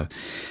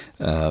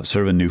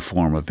sort of a new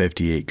form of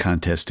FT8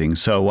 contesting.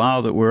 So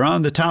while we're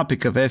on the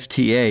topic of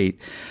FT8,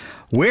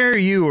 where are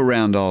you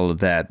around all of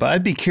that? But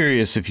I'd be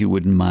curious if you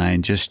wouldn't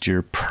mind just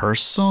your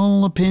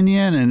personal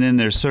opinion. And then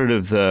there's sort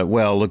of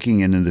looking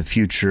into the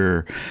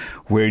future,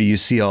 where do you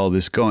see all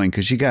this going?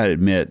 Because you got to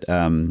admit,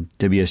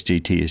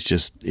 WSJT is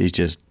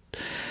just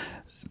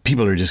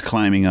people are just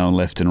climbing on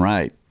left and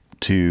right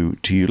to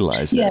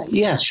utilize that.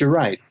 Yes, you're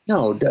right.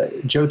 No,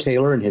 Joe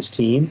Taylor and his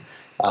team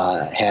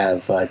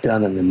have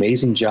done an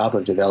amazing job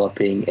of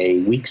developing a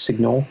weak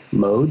signal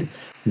mode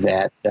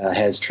that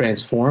has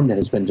transformed and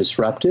has been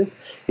disruptive.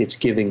 It's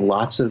giving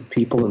lots of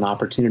people an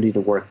opportunity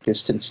to work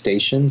distant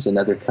stations in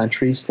other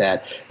countries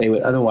that they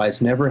would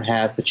otherwise never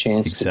have the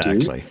chance to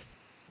do.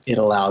 It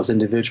allows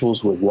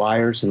individuals with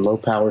wires and low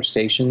power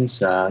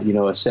stations, a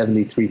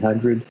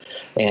 7300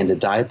 and a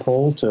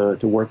dipole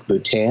to work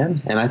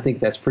Bhutan. And I think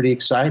that's pretty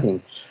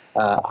exciting.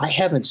 I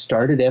haven't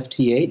started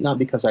FT8, not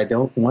because I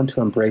don't want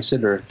to embrace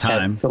it or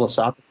have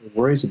philosophical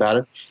worries about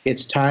it.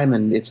 It's time,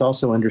 and it's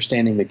also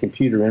understanding the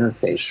computer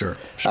interface. Sure.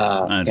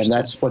 And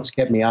that's what's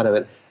kept me out of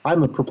it.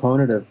 I'm a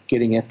proponent of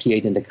getting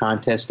FT8 into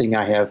contesting.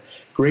 I have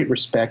great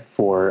respect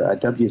for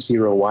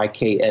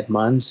W0YK Ed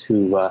Munns,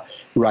 who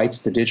writes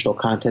the digital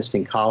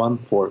contesting column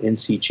for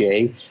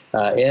NCJ.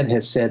 Ed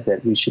has said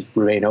that we should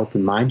remain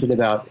open-minded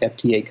about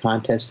FT8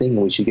 contesting,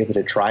 and we should give it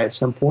a try at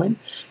some point.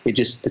 The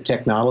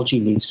technology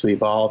needs to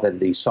evolve,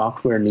 and the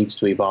software needs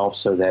to evolve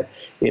so that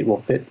it will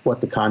fit what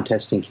the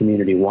contesting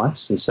community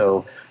wants. And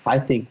so I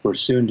think we're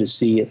soon to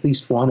see at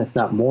least one, if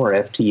not more,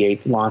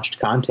 FT8 launched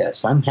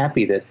contests. I'm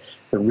happy that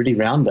the RTTY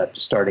Roundup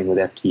is starting with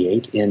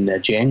FT8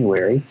 in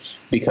January,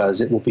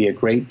 because it will be a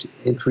great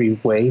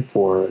entryway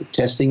for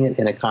testing it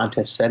in a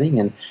contest setting.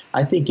 And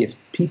I think if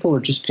people are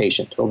just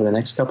patient over the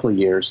next couple of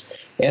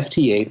years,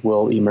 FT8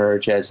 will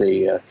emerge as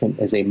a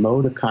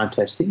mode of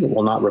contesting. It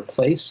will not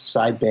replace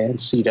sideband,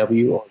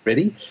 CW, or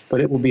RTTY,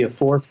 but it will be a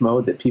fourth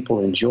mode that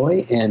people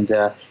enjoy, and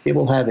it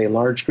will have a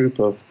large group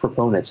of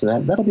proponents,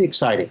 and that'll be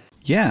exciting.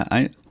 Yeah,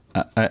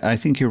 I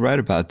think you're right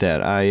about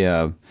that. I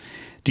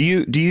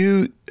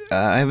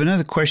have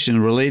another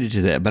question related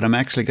to that, but I'm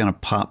actually going to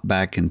pop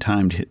back in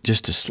time to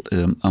just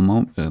a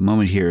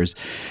moment here.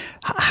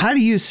 How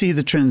do you see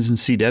the trends in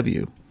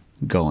CW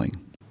going?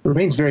 It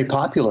remains very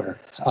popular.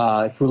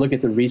 If we look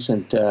at the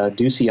recent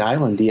Ducie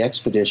Island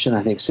expedition,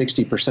 I think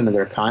 60% of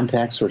their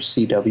contacts are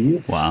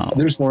CW. Wow.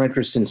 There's more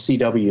interest in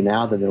CW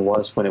now than there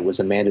was when it was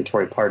a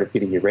mandatory part of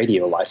getting your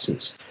radio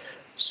license.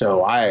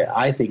 So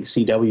I think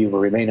CW will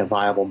remain a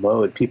viable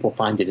mode. People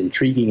find it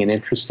intriguing and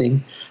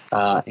interesting,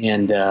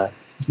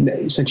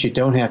 since you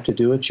don't have to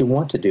do it, you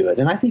want to do it.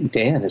 And I think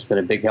Dan has been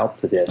a big help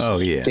for this. Oh,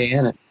 yeah.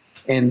 Dan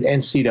and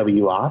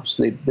CW Ops,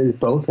 they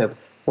both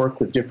have worked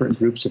with different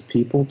groups of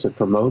people to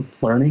promote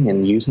learning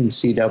and using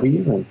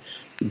CW. And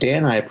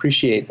Dan, I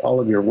appreciate all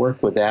of your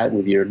work with that,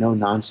 with your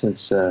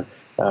no-nonsense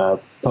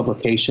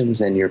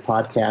publications and your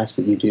podcast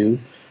that you do.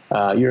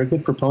 You're a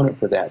good proponent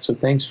for that. So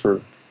thanks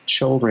for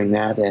shouldering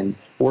that and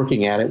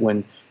working at it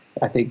when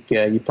I think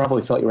you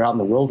probably felt you were out in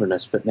the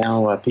wilderness, but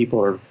now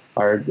people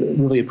are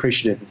really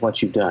appreciative of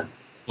what you've done.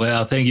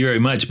 Well, thank you very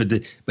much.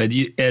 But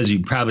you, as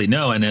you probably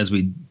know, and as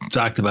we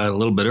talked about a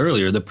little bit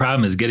earlier, the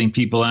problem is getting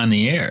people on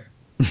the air.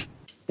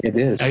 It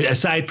is.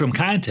 Aside from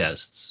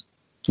contests.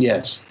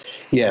 Yes.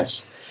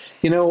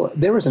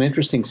 There was an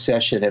interesting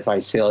session at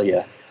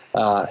Visalia,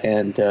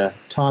 and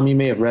Tom, you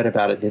may have read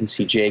about it in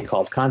NCJ,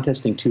 called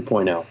Contesting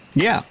 2.0.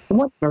 Yeah. And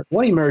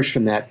what emerged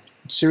from that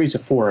series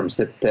of forums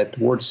that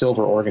Ward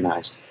Silver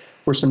organized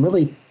were some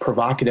really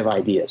provocative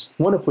ideas,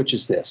 one of which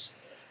is this.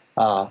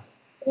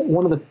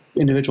 One of the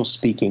individuals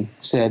speaking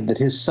said that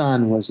his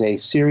son was a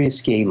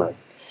serious gamer,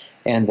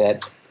 and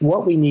that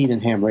what we need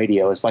in ham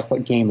radio is like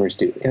what gamers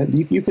do.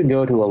 And you can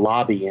go to a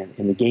lobby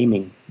in the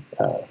gaming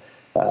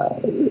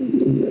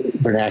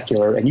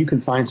vernacular, and you can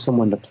find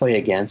someone to play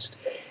against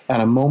at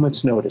a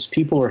moment's notice.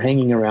 People are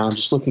hanging around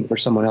just looking for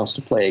someone else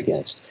to play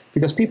against,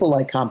 because people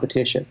like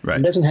competition. Right.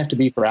 It doesn't have to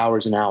be for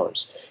hours and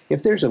hours.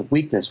 If there's a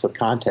weakness with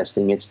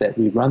contesting, it's that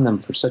we run them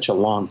for such a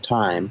long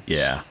time.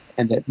 Yeah.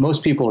 And that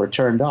most people are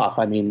turned off.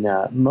 I mean,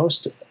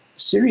 most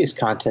serious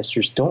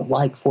contesters don't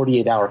like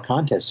 48-hour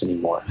contests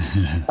anymore.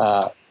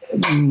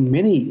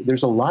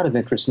 There's a lot of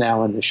interest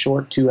now in the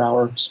short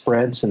 2-hour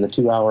sprints and the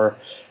 2-hour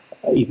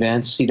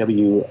events,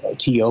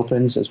 CWT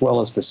Opens, as well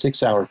as the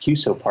 6-hour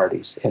QSO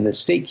parties and the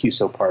state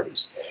QSO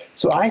parties.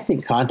 So I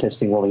think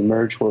contesting will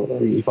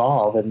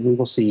evolve, and we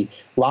will see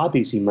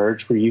lobbies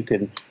emerge where you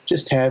can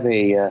just have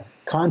a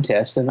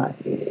contest.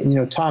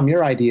 And Tom,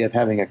 your idea of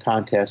having a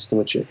contest,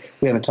 which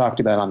we haven't talked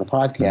about on the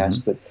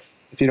podcast, but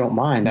if you don't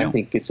mind, I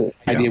think it's an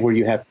idea where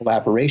you have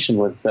collaboration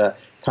with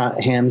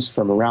hams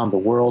from around the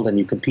world, and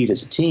you compete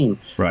as a team,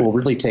 will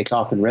really take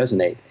off and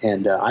resonate.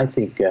 And I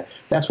think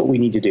that's what we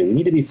need to do. We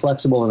need to be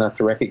flexible enough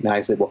to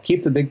recognize that we'll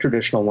keep the big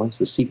traditional ones,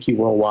 the CQ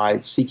Worldwide,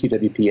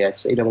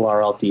 CQWPX,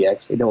 ARRL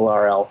DX,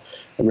 ARRL,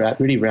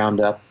 RTTY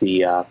Roundup,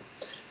 the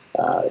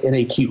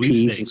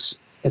NAQPs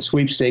and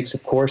sweepstakes,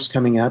 of course,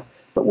 coming up.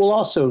 But we'll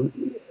also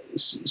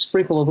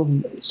sprinkle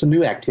some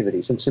new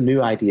activities and some new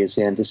ideas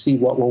in to see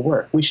what will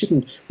work. We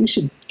should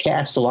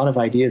cast a lot of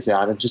ideas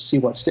out and just see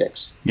what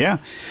sticks. Yeah,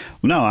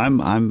 no,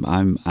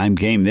 I'm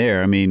game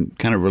there. I mean,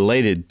 kind of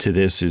related to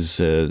this is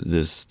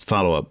this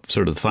follow-up.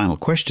 Sort of the final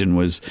question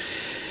was,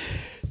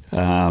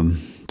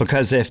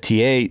 because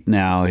FT8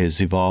 now has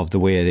evolved the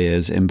way it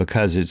is, and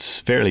because it's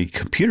fairly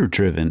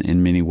computer-driven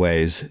in many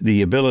ways,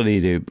 the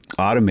ability to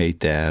automate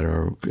that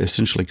or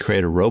essentially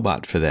create a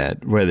robot for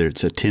that, whether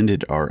it's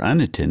attended or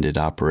unattended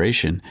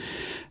operation,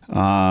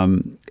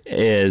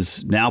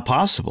 is now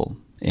possible.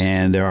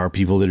 And there are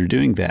people that are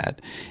doing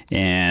that.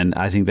 And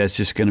I think that's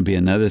just going to be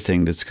another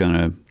thing that's going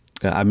to,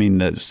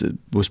 that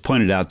was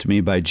pointed out to me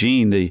by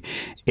Gene, the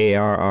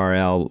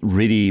ARRL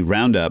RTTY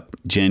Roundup,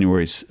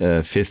 January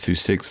 5th through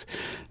 6th.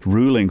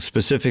 ruling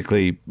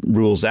specifically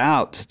rules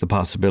out the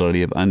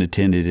possibility of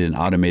unattended and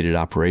automated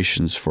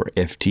operations for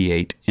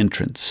FT8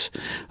 entrants.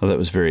 Well, that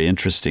was very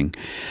interesting.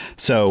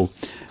 So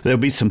there'll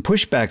be some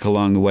pushback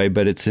along the way,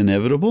 but it's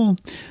inevitable.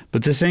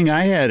 But the thing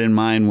I had in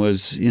mind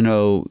was,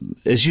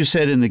 as you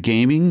said, in the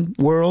gaming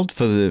world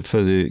for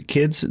the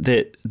kids,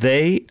 that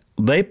they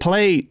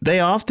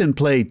often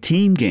play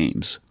team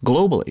games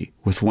globally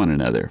with one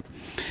another.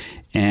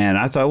 And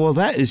I thought, well,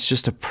 that is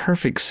just a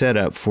perfect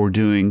setup for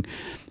doing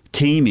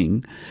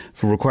teaming,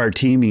 for required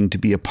teaming to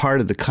be a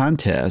part of the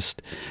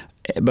contest.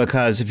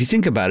 Because if you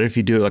think about it, if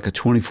you do like a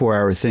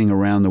 24-hour thing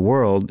around the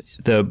world,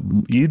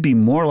 you'd be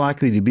more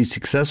likely to be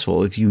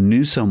successful if you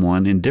knew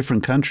someone in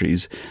different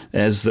countries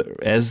as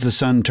the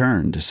sun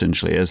turned,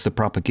 essentially, as the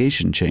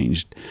propagation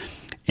changed.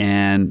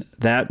 And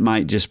that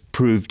might just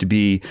prove to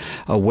be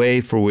a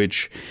way for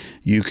which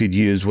you could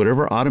use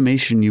whatever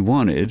automation you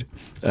wanted,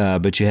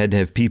 but you had to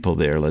have people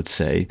there, let's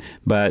say.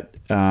 But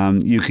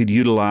you could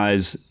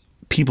utilize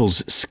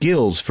people's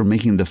skills for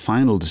making the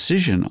final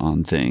decision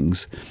on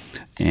things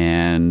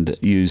and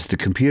use the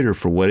computer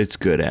for what it's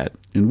good at.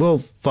 And we'll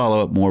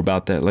follow up more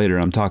about that later.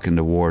 I'm talking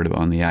to Ward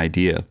on the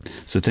idea.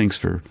 So thanks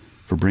for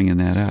bringing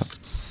that up.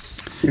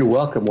 You're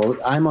welcome. Well,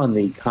 I'm on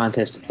the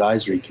contest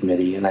advisory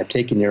committee, and I've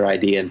taken your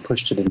idea and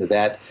pushed it into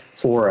that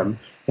forum,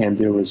 and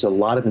there was a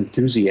lot of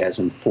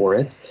enthusiasm for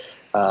it.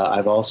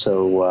 I've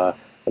also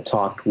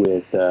talked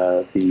with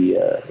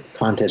the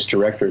contest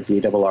director at the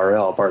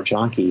ARRL, Bart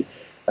Jonke,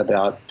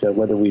 about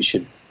whether we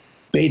should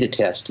beta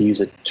test, to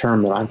use a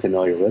term that I'm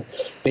familiar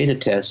with, beta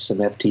test some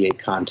FT8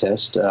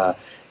 contest,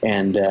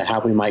 and how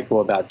we might go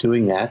about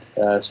doing that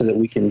so that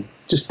we can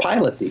just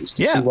pilot these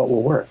to see what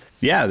will work.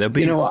 Yeah, there'll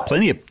be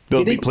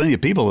plenty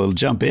of people that'll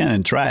jump in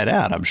and try it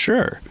out, I'm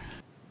sure.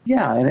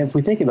 Yeah, and if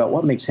we think about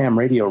what makes ham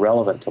radio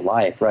relevant to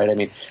life, right? I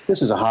mean,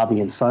 this is a hobby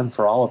and fun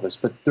for all of us,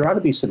 but there ought to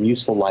be some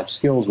useful life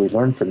skills we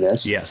learn from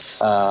this. Yes.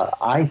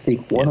 I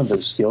think one of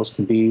those skills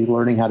can be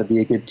learning how to be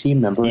a good team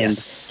member and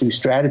do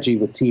strategy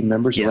with team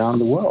members around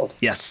the world.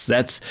 Yes,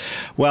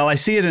 well, I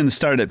see it in the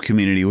startup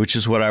community, which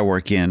is what I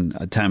work in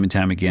time and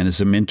time again as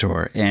a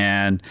mentor.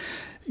 And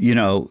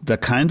the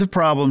kinds of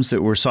problems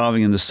that we're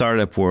solving in the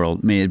startup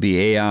world, may it be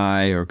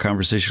AI or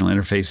conversational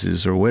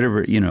interfaces or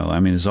whatever,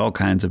 there's all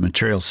kinds of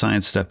material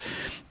science stuff.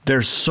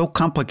 They're so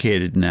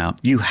complicated now.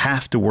 You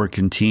have to work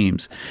in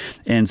teams.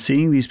 And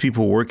seeing these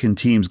people work in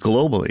teams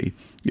globally,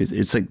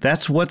 it's like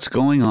that's what's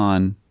going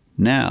on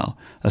now.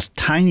 A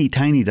tiny,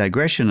 tiny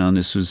digression on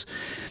this was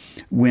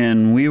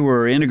when we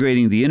were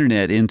integrating the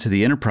internet into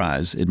the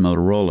enterprise at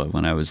Motorola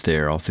when I was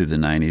there all through the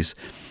 90s.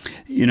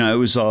 It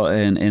was all,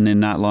 and then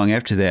not long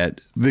after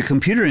that, the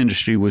computer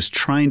industry was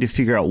trying to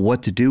figure out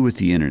what to do with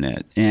the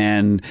internet.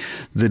 And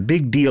the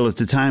big deal at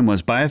the time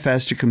was buy a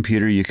faster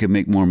computer, you could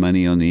make more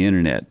money on the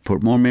internet.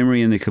 Put more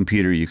memory in the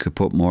computer, you could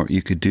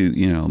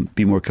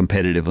be more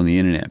competitive on the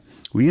internet.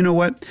 Well, you know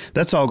what?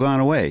 That's all gone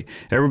away.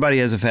 Everybody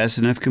has a fast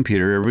enough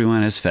computer.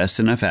 Everyone has fast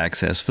enough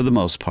access, for the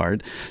most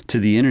part, to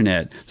the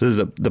internet. So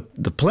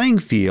the playing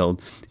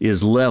field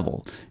is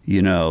level.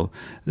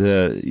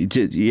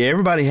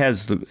 Everybody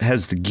has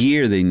the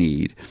gear they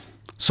need.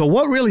 So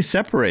what really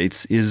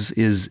separates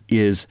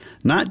is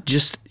not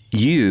just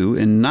you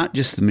and not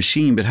just the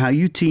machine, but how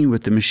you team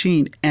with the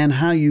machine and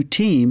how you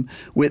team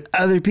with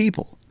other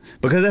people.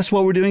 Because that's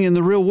what we're doing in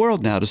the real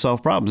world now to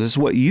solve problems. This is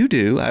what you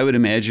do, I would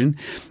imagine,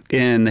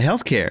 in the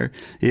healthcare,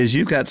 is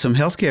you've got some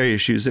healthcare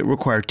issues that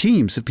require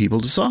teams of people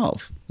to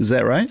solve. Is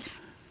that right?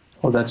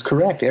 Well, that's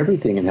correct.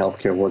 Everything in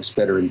healthcare works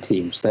better in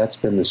teams. That's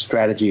been the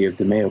strategy of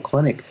the Mayo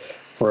Clinic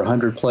for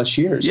 100+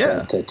 years.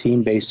 Yeah.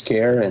 Team-based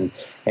care and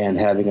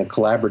having a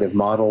collaborative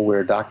model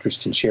where doctors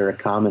can share a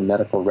common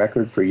medical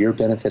record for your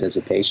benefit as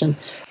a patient.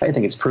 I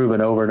think it's proven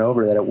over and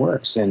over that it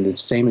works. And the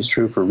same is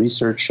true for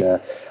research.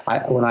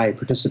 When I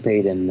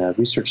participate in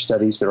research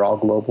studies, they're all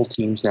global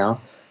teams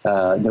now.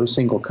 No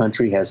single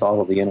country has all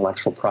of the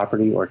intellectual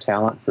property or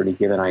talent for any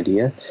given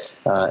idea,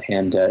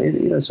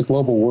 it's a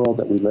global world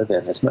that we live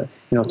in.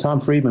 Tom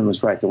Friedman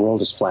was right; the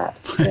world is flat,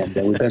 and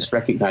we best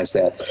recognize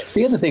that.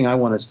 The other thing I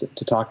want us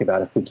to talk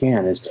about, if we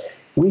can, is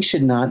we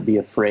should not be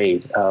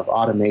afraid of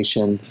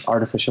automation,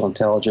 artificial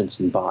intelligence,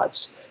 and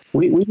bots.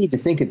 We need to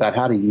think about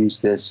how to use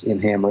this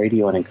in ham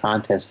radio and in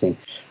contesting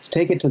to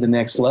take it to the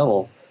next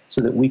level,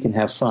 so that we can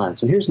have fun.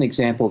 So here's an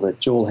example that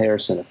Joel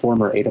Harrison, a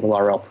former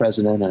ARRL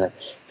president and a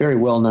very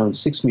well-known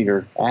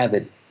 6-meter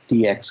avid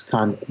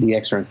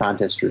DXer and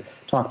contester,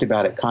 talked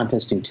about at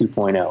Contesting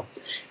 2.0.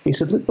 He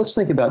said, let's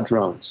think about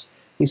drones.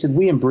 He said,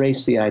 we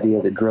embrace the idea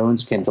that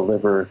drones can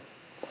deliver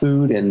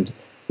food and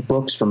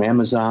books from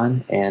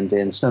Amazon, and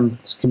in some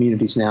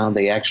communities now,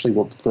 they actually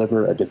will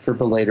deliver a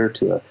defibrillator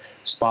to a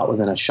spot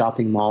within a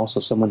shopping mall so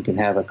someone can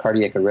have a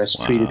cardiac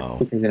arrest treated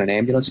quicker than an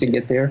ambulance can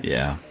get there.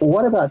 Yeah. Well,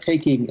 what about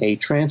taking a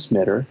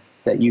transmitter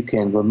that you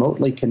can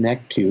remotely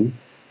connect to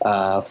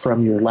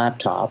from your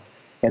laptop,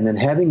 and then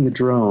having the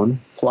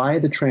drone fly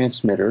the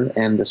transmitter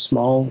and the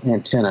small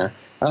antenna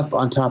up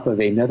on top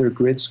of another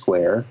grid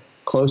square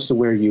close to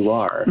where you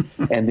are,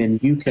 and then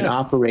you can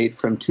operate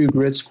from 2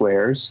 grid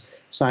squares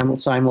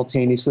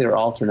simultaneously or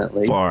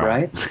alternately,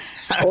 right?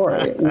 Or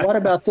what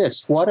about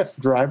this? What if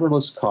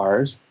driverless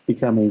cars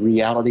become a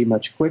reality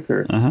much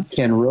quicker?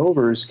 Can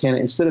rovers,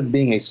 instead of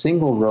being a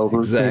single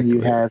rover, can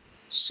you have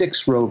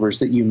 6 rovers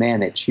that you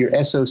manage, your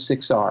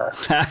SO6R?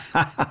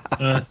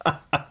 I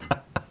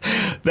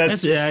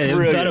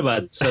haven't thought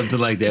about something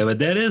like that, but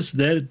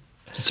that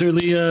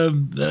certainly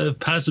a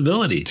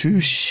possibility.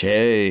 Touche.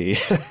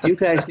 You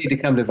guys need to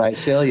come to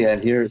Visalia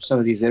and hear some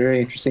of these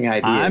very interesting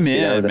ideas. I'm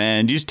in,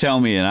 man. You just tell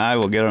me, and I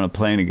will get on a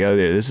plane and go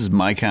there. This is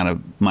my kind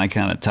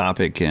of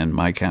topic and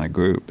my kind of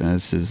group.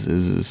 This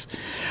is.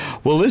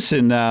 Well,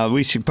 listen,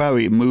 we should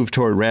probably move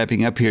toward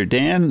wrapping up here.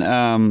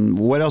 Dan,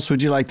 what else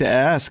would you like to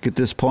ask at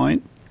this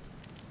point?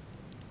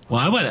 Well,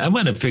 I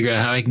want to figure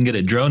out how I can get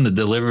a drone to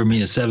deliver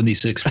me a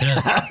 76 pin.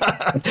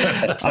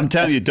 I'm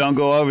telling you, don't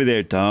go over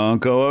there. Don't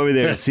go over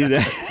there. See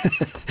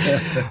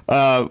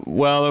that?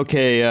 Well,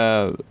 okay.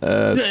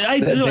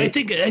 I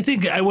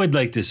think I would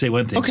like to say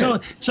one thing. Okay.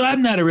 So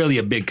I'm not really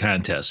a big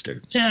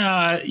contester.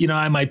 Yeah,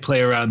 I might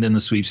play around in the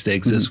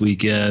sweepstakes this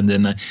weekend,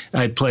 and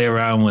I play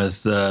around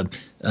with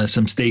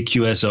some state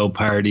QSO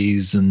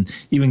parties, and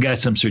even got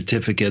some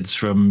certificates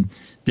from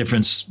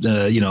different,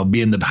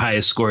 being the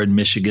highest score in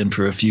Michigan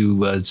for a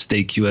few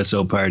state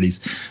QSO parties.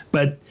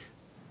 But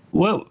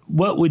what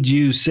would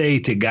you say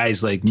to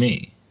guys like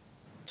me?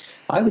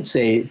 I would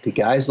say to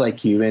guys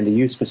like you, and to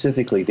you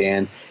specifically,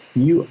 Dan,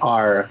 you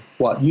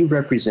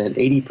represent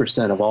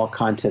 80% of all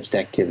contest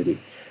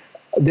activity.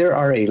 There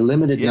are a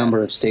limited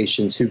number of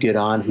stations who get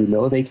on, who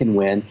know they can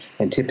win,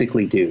 and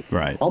typically do.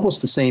 Right. Almost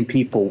the same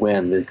people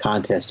win the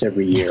contest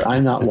every year.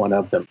 I'm not one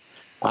of them.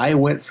 I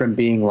went from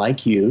being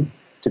like you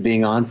to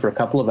being on for a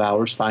couple of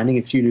hours, finding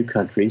a few new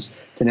countries,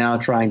 to now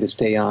trying to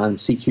stay on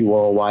CQ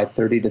Worldwide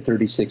 30 to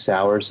 36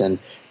 hours and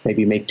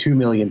maybe make 2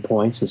 million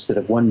points instead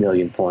of 1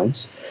 million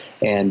points.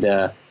 And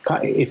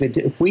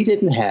if we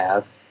didn't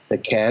have the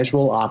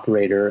casual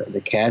operator,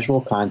 the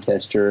casual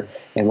contester,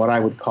 and what I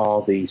would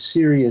call the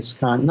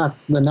not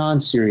the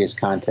non-serious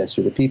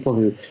contester, the people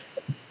who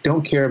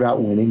don't care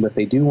about winning, but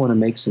they do want to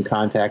make some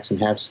contacts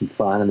and have some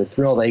fun, and the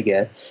thrill they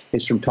get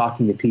is from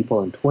talking to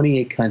people in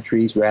 28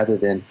 countries rather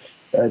than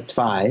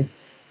 5.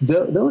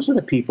 Those are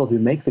the people who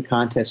make the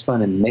contest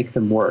fun and make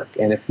them work.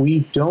 And if we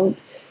don't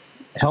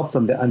help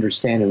them to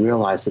understand and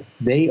realize that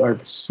they are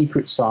the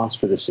secret sauce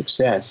for the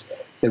success,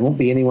 there won't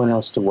be anyone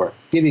else to work.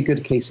 I'll give you a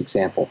good case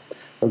example,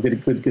 or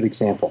good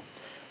example.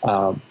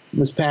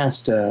 This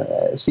past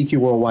CQ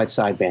Worldwide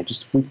sideband,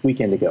 just a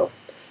weekend ago,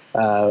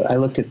 I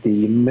looked at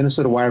the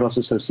Minnesota Wireless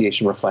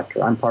Association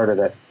Reflector. I'm part of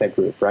that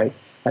group, right?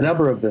 A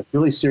number of the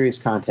really serious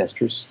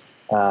contesters,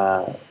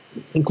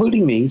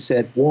 including me,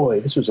 said, boy,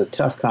 this was a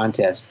tough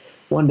contest.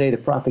 One day the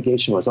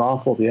propagation was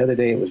awful. The other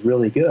day it was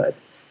really good.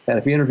 And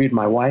if you interviewed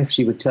my wife,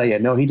 she would tell you,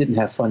 no, he didn't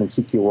have fun in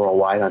CQ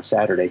Worldwide on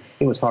Saturday.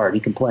 It was hard.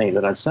 He complained.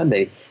 But on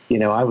Sunday,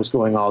 I was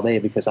going all day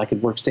because I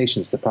could work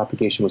stations. The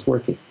propagation was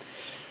working.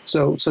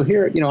 So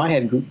here, I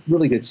had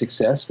really good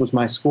success. Was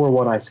my score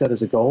what I set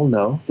as a goal?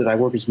 No. Did I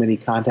work as many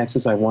contacts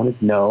as I wanted?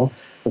 No.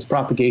 Was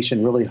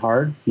propagation really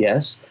hard?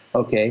 Yes.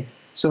 Okay.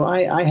 So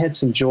I had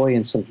some joy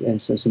and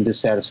some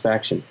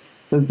dissatisfaction.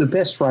 The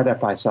best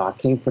write-up I saw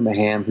came from a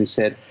ham who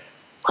said,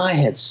 I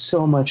had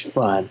so much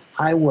fun.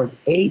 I worked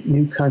 8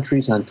 new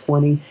countries on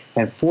 20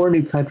 and 4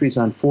 new countries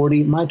on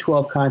 40. My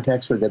 12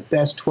 contacts were the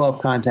best 12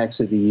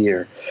 contacts of the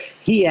year.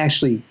 He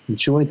actually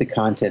enjoyed the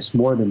contest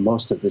more than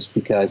most of us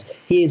because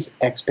his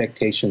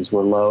expectations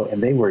were low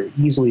and they were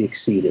easily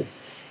exceeded.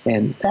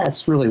 And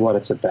that's really what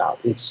it's about.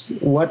 It's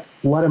what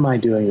am I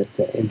doing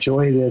to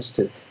enjoy this,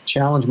 to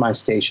challenge my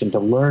station, to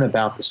learn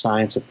about the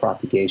science of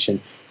propagation.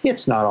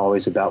 It's not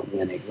always about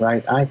winning,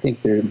 right? I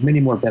think there are many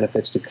more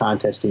benefits to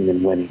contesting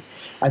than winning.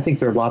 I think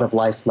there are a lot of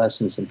life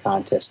lessons in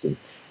contesting.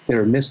 There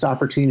are missed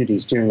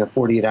opportunities during a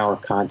 48-hour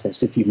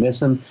contest. If you miss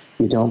them,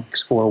 you don't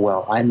score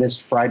well. I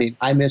missed Friday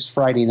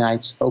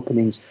night's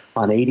openings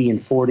on 80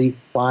 and 40.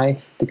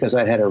 Why? Because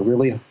I'd had a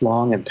really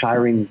long and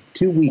tiring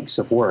 2 weeks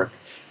of work,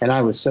 and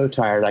I was so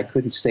tired I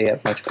couldn't stay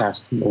up much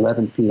past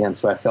 11 p.m.,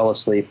 so I fell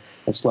asleep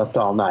and slept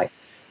all night.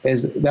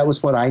 That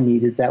was what I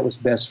needed. That was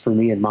best for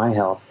me and my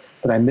health,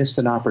 but I missed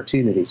an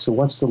opportunity. So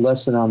what's the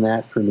lesson on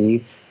that for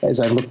me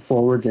as I look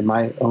forward in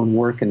my own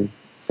work and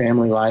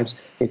family lives?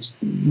 It's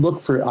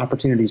look for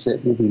opportunities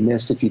that will be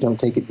missed if you don't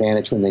take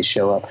advantage when they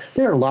show up.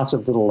 There are lots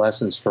of little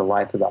lessons for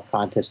life about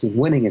contesting.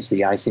 Winning is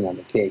the icing on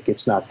the cake.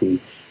 It's not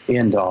the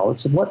end all.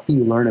 It's what do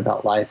you learn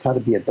about life, how to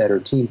be a better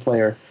team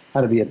player,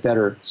 how to be a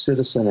better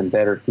citizen and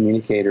better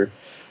communicator.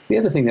 The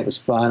other thing that was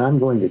fun, I'm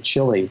going to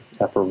Chile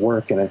for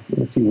work in a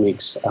few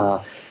weeks,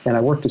 and I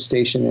worked a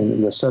station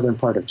in the southern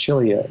part of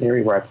Chile, an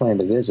area where I plan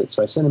to visit.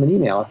 So I sent him an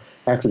email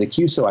after the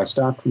QSO. I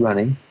stopped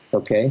running,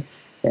 okay,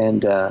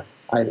 and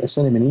I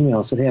sent him an email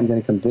and said, hey, I'm going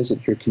to come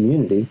visit your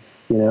community.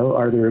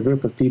 Are there a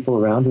group of people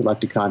around who'd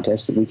like to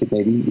contest that we could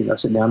maybe,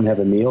 sit down and have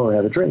a meal or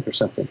have a drink or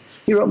something?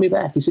 He wrote me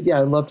back. He said, yeah,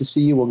 I'd love to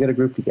see you. We'll get a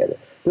group together.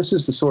 This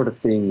is the sort of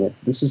thing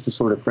this is the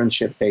sort of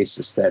friendship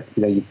basis that,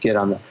 you get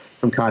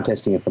from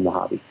contesting and from the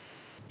hobby.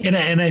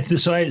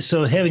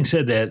 So having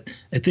said that,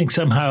 I think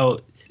somehow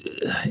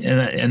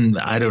and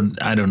I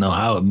don't know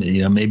how,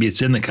 maybe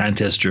it's in the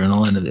contest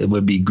journal, and it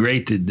would be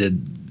great to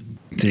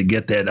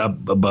get that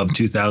up above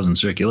 2,000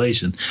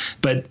 circulation,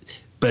 but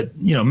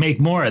make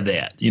more of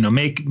that,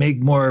 make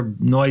more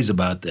noise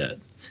about that.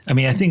 I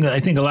mean, I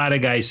think a lot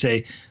of guys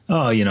say,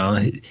 oh,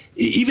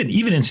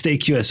 even in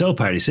state QSO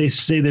parties,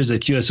 say there's a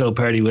QSO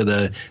party with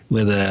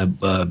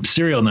a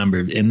serial number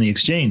in the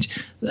exchange,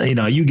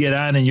 you get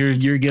on and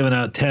you're giving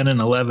out 10 and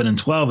 11 and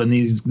 12, and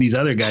these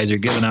other guys are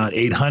giving out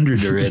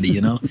 800 already,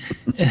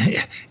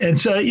 and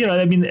so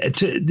I mean,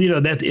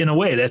 that in a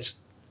way that's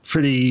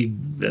pretty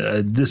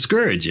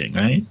discouraging,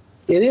 right?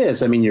 It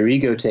is. I mean, your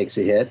ego takes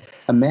a hit.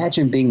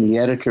 Imagine being the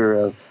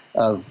editor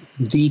of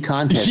the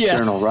contest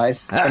journal, right?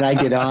 And I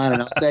get on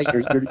and I'll say,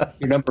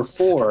 you're number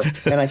 4.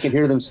 And I can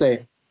hear them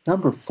say,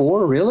 number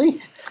 4, really?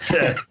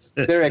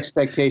 Their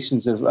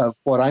expectations of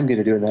what I'm going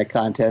to do in that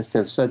contest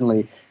have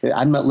suddenly,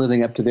 I'm not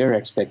living up to their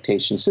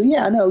expectations. So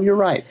yeah, no, you're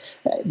right.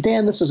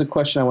 Dan, this is a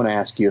question I want to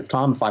ask you,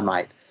 Tom, if I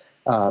might.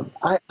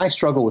 I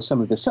struggle with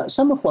some of this.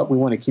 Some of what we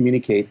want to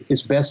communicate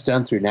is best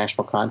done through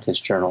National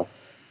Contest Journal.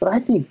 But I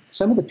think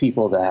some of the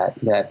people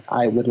that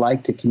I would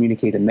like to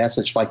communicate a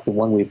message like the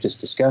one we've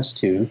just discussed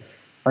to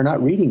are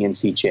not reading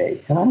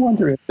NCJ. And I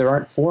wonder if there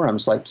aren't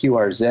forums like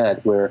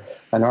QRZ where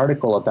an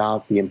article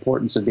about the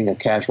importance of being a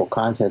casual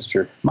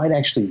contester might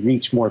actually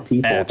reach more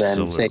people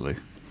than, say,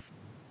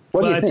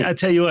 what do you think? I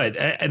tell you what,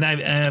 and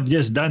I've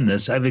just done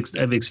this. I've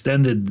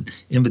extended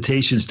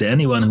invitations to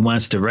anyone who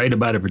wants to write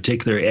about a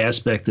particular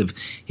aspect of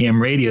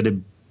ham radio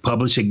to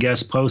publish a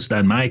guest post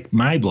on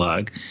my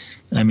blog.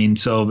 I mean,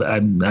 so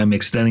I'm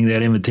extending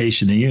that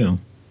invitation to you.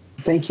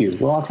 Thank you.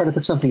 Well, I'll try to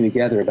put something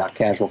together about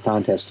casual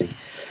contesting.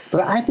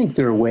 But I think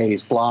there are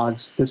ways,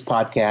 blogs, this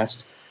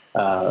podcast,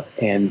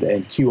 and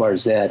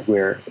QRZ,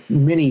 where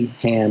many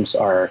hams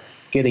are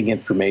getting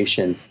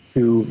information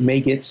who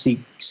may get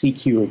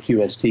CQ or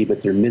QST,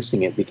 but they're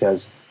missing it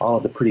because all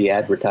of the pretty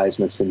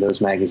advertisements in those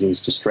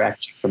magazines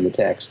distract you from the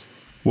text.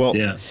 Well,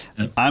 yeah.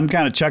 I'm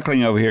kind of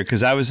chuckling over here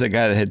because I was the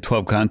guy that had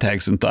 12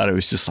 contacts and thought it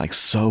was just like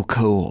so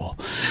cool.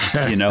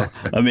 I mean,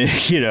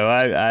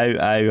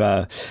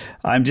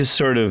 I'm just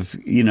sort of,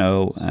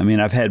 I mean,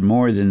 I've had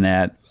more than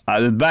that.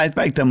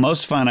 Like the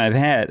most fun I've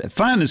had.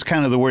 Fun is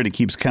kind of the word that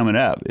keeps coming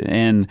up.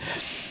 And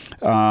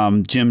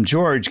Jim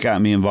George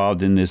got me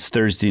involved in this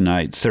Thursday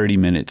night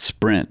 30-minute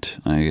sprint.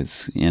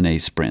 It's NA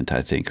Sprint,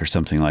 I think, or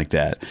something like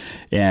that.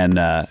 And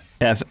I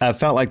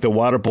felt like the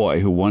water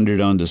boy who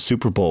wandered on the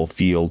Super Bowl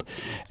field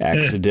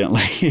accidentally.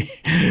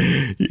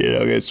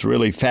 It's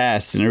really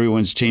fast and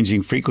everyone's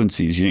changing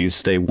frequencies. You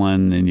stay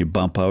one and you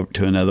bump up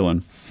to another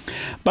one.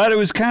 But it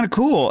was kind of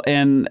cool,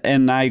 and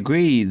I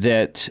agree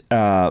that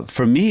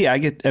for me,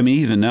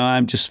 even though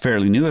I'm just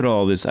fairly new at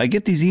all this, I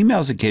get these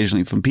emails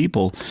occasionally from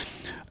people,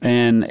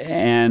 and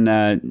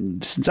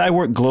since I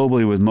work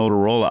globally with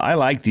Motorola, I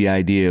like the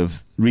idea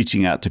of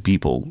reaching out to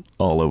people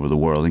all over the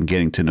world and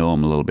getting to know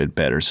them a little bit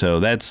better. So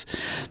that's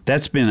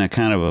been a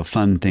kind of a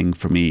fun thing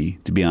for me,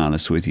 to be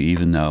honest with you,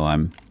 even though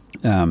I'm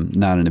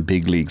not in the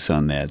big leagues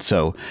on that.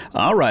 So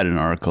I'll write an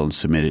article and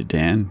submit it,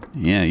 Dan.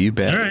 Yeah, you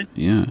bet. All right.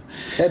 Yeah.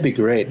 That'd be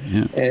great.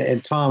 Yeah.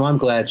 And Tom, I'm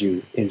glad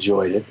you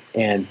enjoyed it.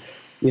 And,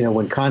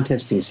 when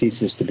contesting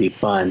ceases to be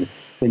fun,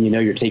 then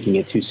you're taking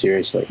it too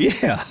seriously.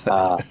 Yeah.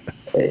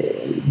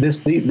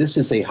 This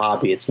is a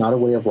hobby. It's not a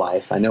way of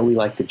life. I know we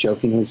like to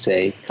jokingly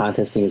say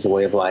contesting is a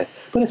way of life,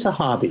 but it's a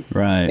hobby.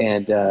 Right.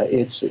 And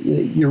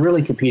you're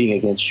really competing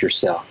against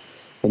yourself.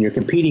 And you're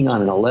competing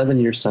on an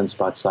 11-year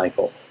sunspot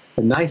cycle.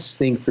 The nice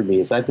thing for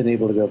me is I've been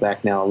able to go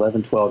back now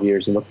 11, 12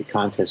 years and look at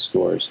contest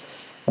scores.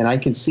 And I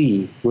can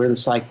see where the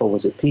cycle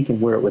was at peak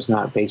and where it was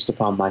not based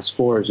upon my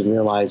scores, and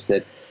realize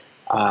that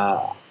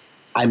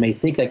I may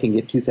think I can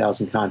get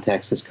 2,000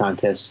 contacts this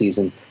contest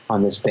season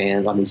on these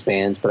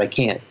bands, but I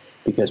can't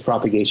because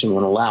propagation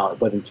won't allow it.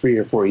 But in 3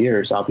 or 4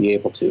 years, I'll be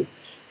able to.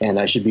 And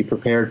I should be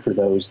prepared for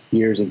those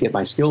years and get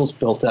my skills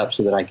built up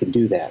so that I can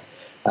do that.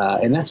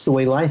 And that's the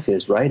way life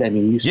is, right? I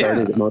mean, you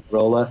started at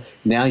Motorola.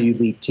 Now you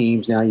lead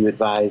teams. Now you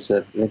advise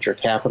venture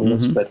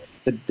capitalists. Mm-hmm.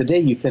 But the day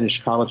you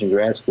finished college and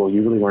grad school,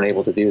 you really weren't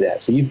able to do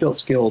that. So you've built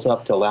skills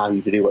up to allow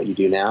you to do what you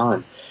do now.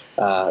 And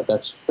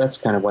that's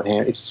kind of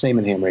it's the same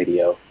in ham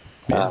radio.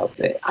 Yeah.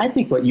 I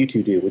think what you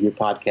two do with your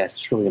podcast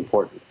is really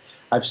important.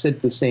 I've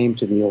said the same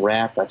to Neil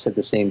Rapp. I've said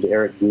the same to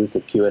Eric Guth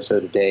of QSO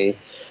Today.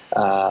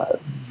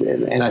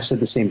 And I've said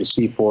the same to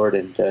Steve Ford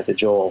and to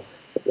Joel,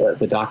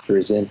 the Doctor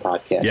Is In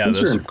podcast. Yeah,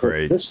 those are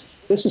great. This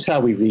is how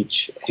we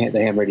reach the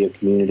ham radio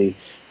community,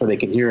 where they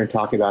can hear and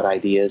talk about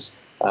ideas,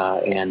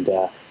 and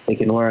they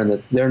can learn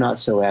that they're not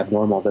so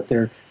abnormal, that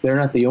they're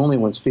not the only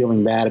ones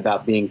feeling bad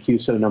about being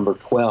QSO number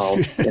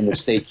 12 in the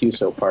state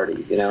QSO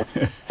party.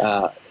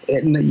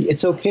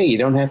 It's okay. You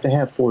don't have to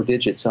have 4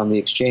 digits on the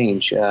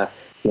exchange.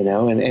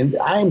 And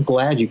I'm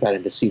glad you got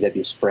into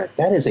CW Sprint.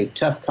 That is a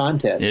tough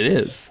contest. It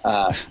is.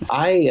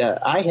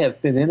 I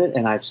have been in it,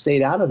 and I've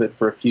stayed out of it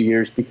for a few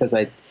years because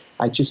I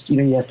I just,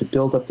 you have to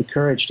build up the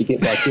courage to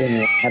get back in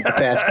and have the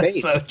fast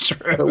pace. So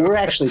true. But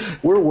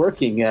we're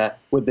working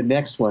with the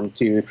next one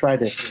to try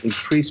to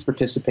increase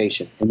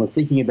participation. And we're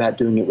thinking about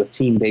doing it with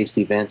team-based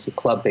events and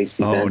club-based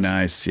events. Oh,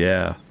 nice.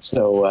 Yeah.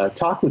 So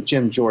talk with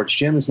Jim George.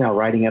 Jim is now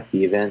writing up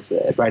the events,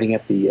 writing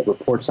up the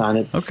reports on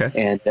it. Okay.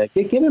 And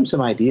give him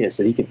some ideas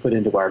that he can put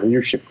into our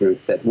leadership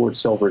group that Ward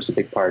Silver is a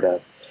big part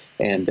of.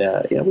 And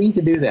we need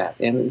to do that.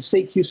 And the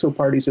state QSO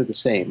parties are the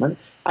same.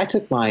 I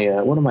took my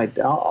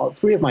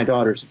three of my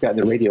daughters have gotten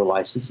their radio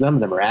license. None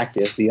of them are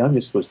active. The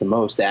youngest was the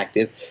most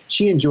active.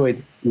 She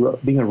enjoyed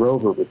being a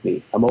rover with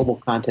me, a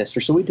mobile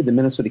contester. So we did the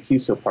Minnesota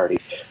QSO party.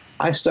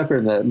 I stuck her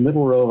in the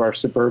middle row of our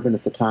Suburban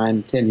at the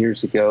time, 10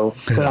 years ago.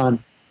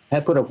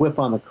 Had put a whip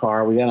on the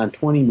car. We got on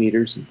 20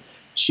 meters. And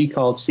she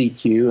called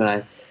CQ, and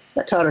I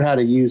taught her how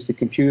to use the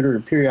computer,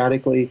 and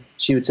periodically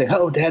she would say,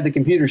 "Oh, Dad, the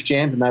computer's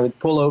jammed," and I would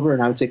pull over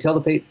and I would say, "Tell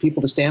the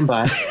people to stand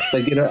by." So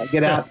I'd get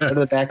out, go to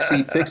the back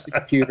seat, fix the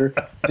computer,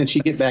 and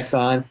she'd get back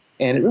on.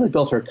 And it really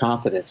built her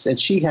confidence. And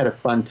she had a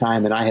fun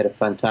time, and I had a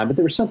fun time. But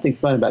there was something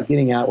fun about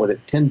getting out with it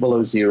 10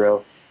 below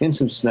zero, in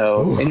some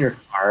snow, in your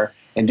car,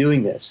 and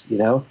doing this,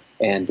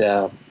 And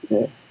the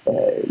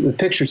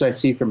pictures I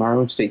see from our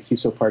own state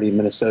QSO party in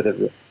Minnesota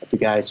of the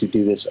guys who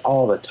do this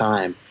all the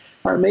time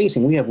are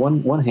amazing. We have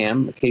one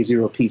ham, a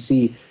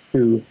K0PC,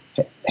 who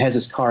has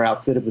his car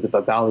outfitted with a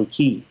Bagali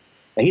key.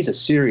 And he's a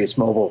serious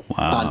mobile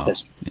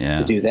contest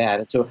to do that.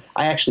 And so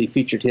I actually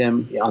featured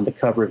him on the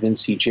cover of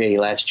NCJ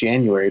last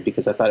January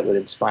because I thought it would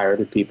inspire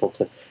other people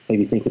to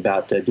maybe think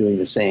about doing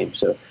the same.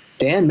 So,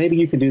 Dan, maybe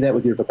you can do that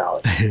with your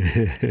Bagali.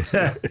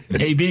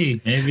 Maybe.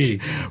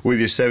 With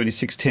your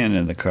 7610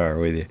 in the car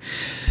with you.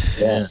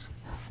 Yes.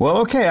 Well,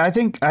 okay. I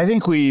think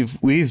we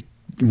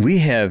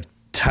have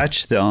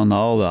touched on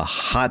all the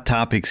hot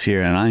topics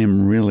here, and I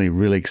am really,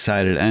 really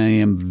excited. I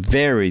am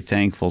very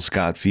thankful,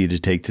 Scott, for you to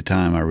take the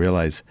time. I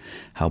realize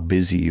how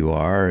busy you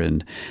are.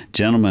 And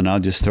gentlemen, I'll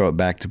just throw it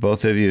back to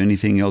both of you.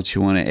 Anything else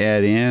you want to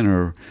add in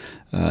or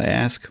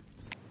ask?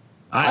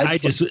 I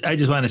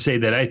just want to say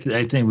that I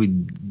think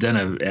we've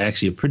done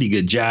actually a pretty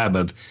good job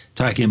of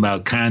talking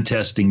about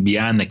contesting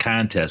beyond the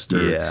contest,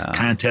 or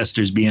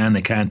contesters beyond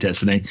the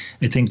contest. And I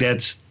think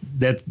that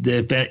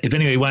if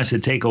anybody wants to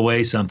take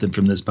away something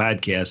from this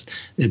podcast,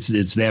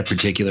 it's that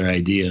particular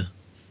idea.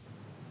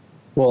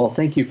 Well,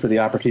 thank you for the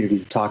opportunity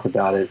to talk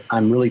about it.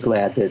 I'm really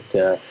glad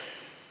that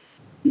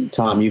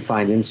Tom, you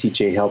find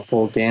NCJ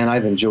helpful. Dan,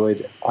 I've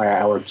enjoyed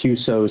our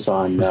QSOs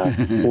on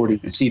 40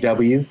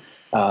 CW.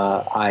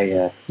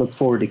 I look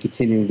forward to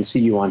continuing to see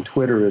you on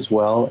Twitter as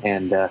well.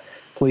 And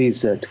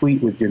please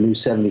tweet with your new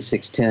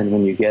 7610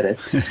 when you get it.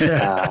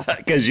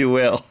 Because you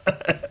will.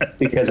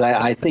 Because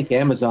I think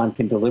Amazon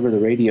can deliver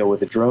the radio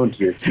with a drone to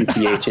your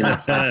QPH.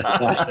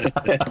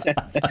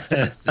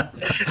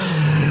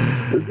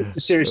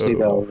 Seriously,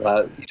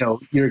 though,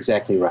 you're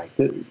exactly right.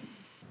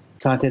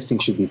 Contesting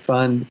should be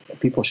fun.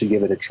 People should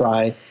give it a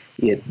try.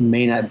 It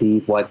may not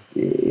be what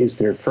is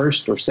their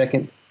first or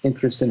second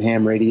interest in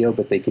ham radio,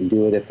 but they can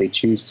do it if they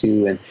choose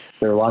to. And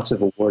there are lots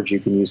of awards you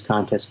can use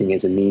contesting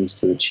as a means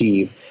to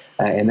achieve.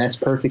 And that's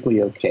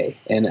perfectly okay.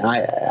 And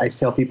I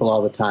tell people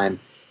all the time,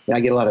 I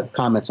get a lot of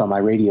comments on my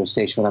radio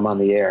station when I'm on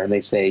the air, and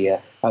they say,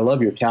 "I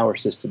love your tower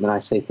system." And I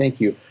say,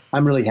 "Thank you.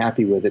 I'm really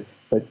happy with it."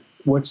 But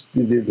what's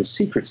the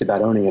secrets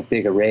about owning a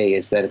big array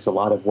is that it's a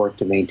lot of work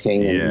to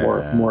maintain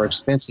and more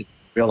expensive to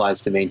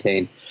realize to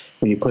maintain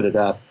when you put it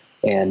up.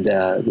 And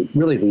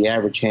really, the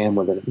average ham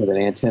with an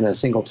antenna, a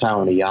single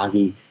tower, and a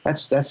Yagi,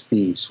 that's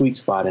the sweet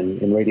spot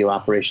in radio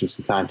operations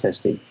and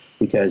contesting,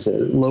 because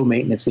low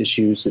maintenance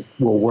issues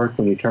will work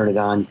when you turn it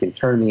on. You can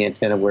turn the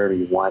antenna wherever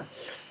you want,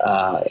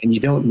 and you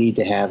don't need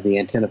to have the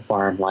antenna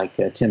farm like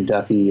Tim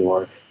Duffy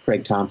or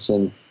Craig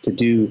Thompson to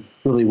do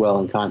really well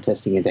in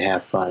contesting and to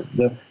have fun.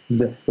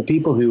 The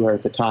people who are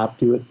at the top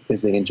do it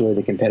because they enjoy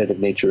the competitive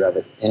nature of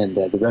it, and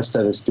the rest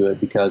of us do it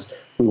because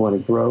we want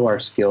to grow our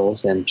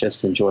skills and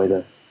just enjoy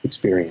the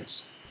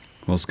experience.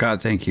 Well,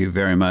 Scott, thank you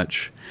very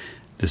much.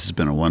 This has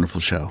been a wonderful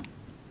show.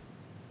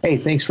 Hey,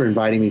 thanks for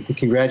inviting me.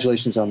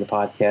 Congratulations on the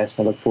podcast.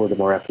 I look forward to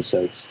more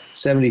episodes.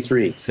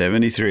 73,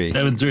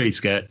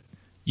 Scott.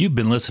 You've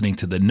been listening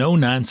to the No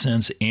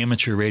Nonsense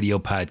Amateur Radio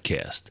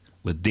Podcast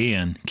with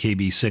Dan,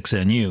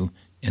 KB6NU,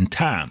 and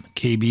Tom,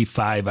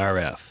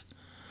 KB5RF.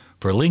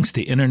 For links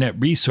to internet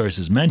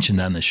resources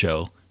mentioned on the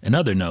show and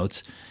other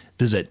notes,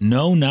 visit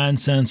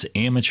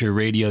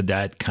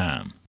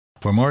nononsenseamateurradio.com.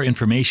 For more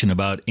information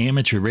about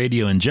amateur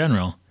radio in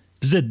general,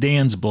 visit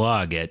Dan's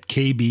blog at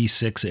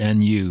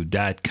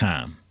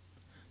kb6nu.com.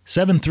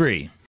 73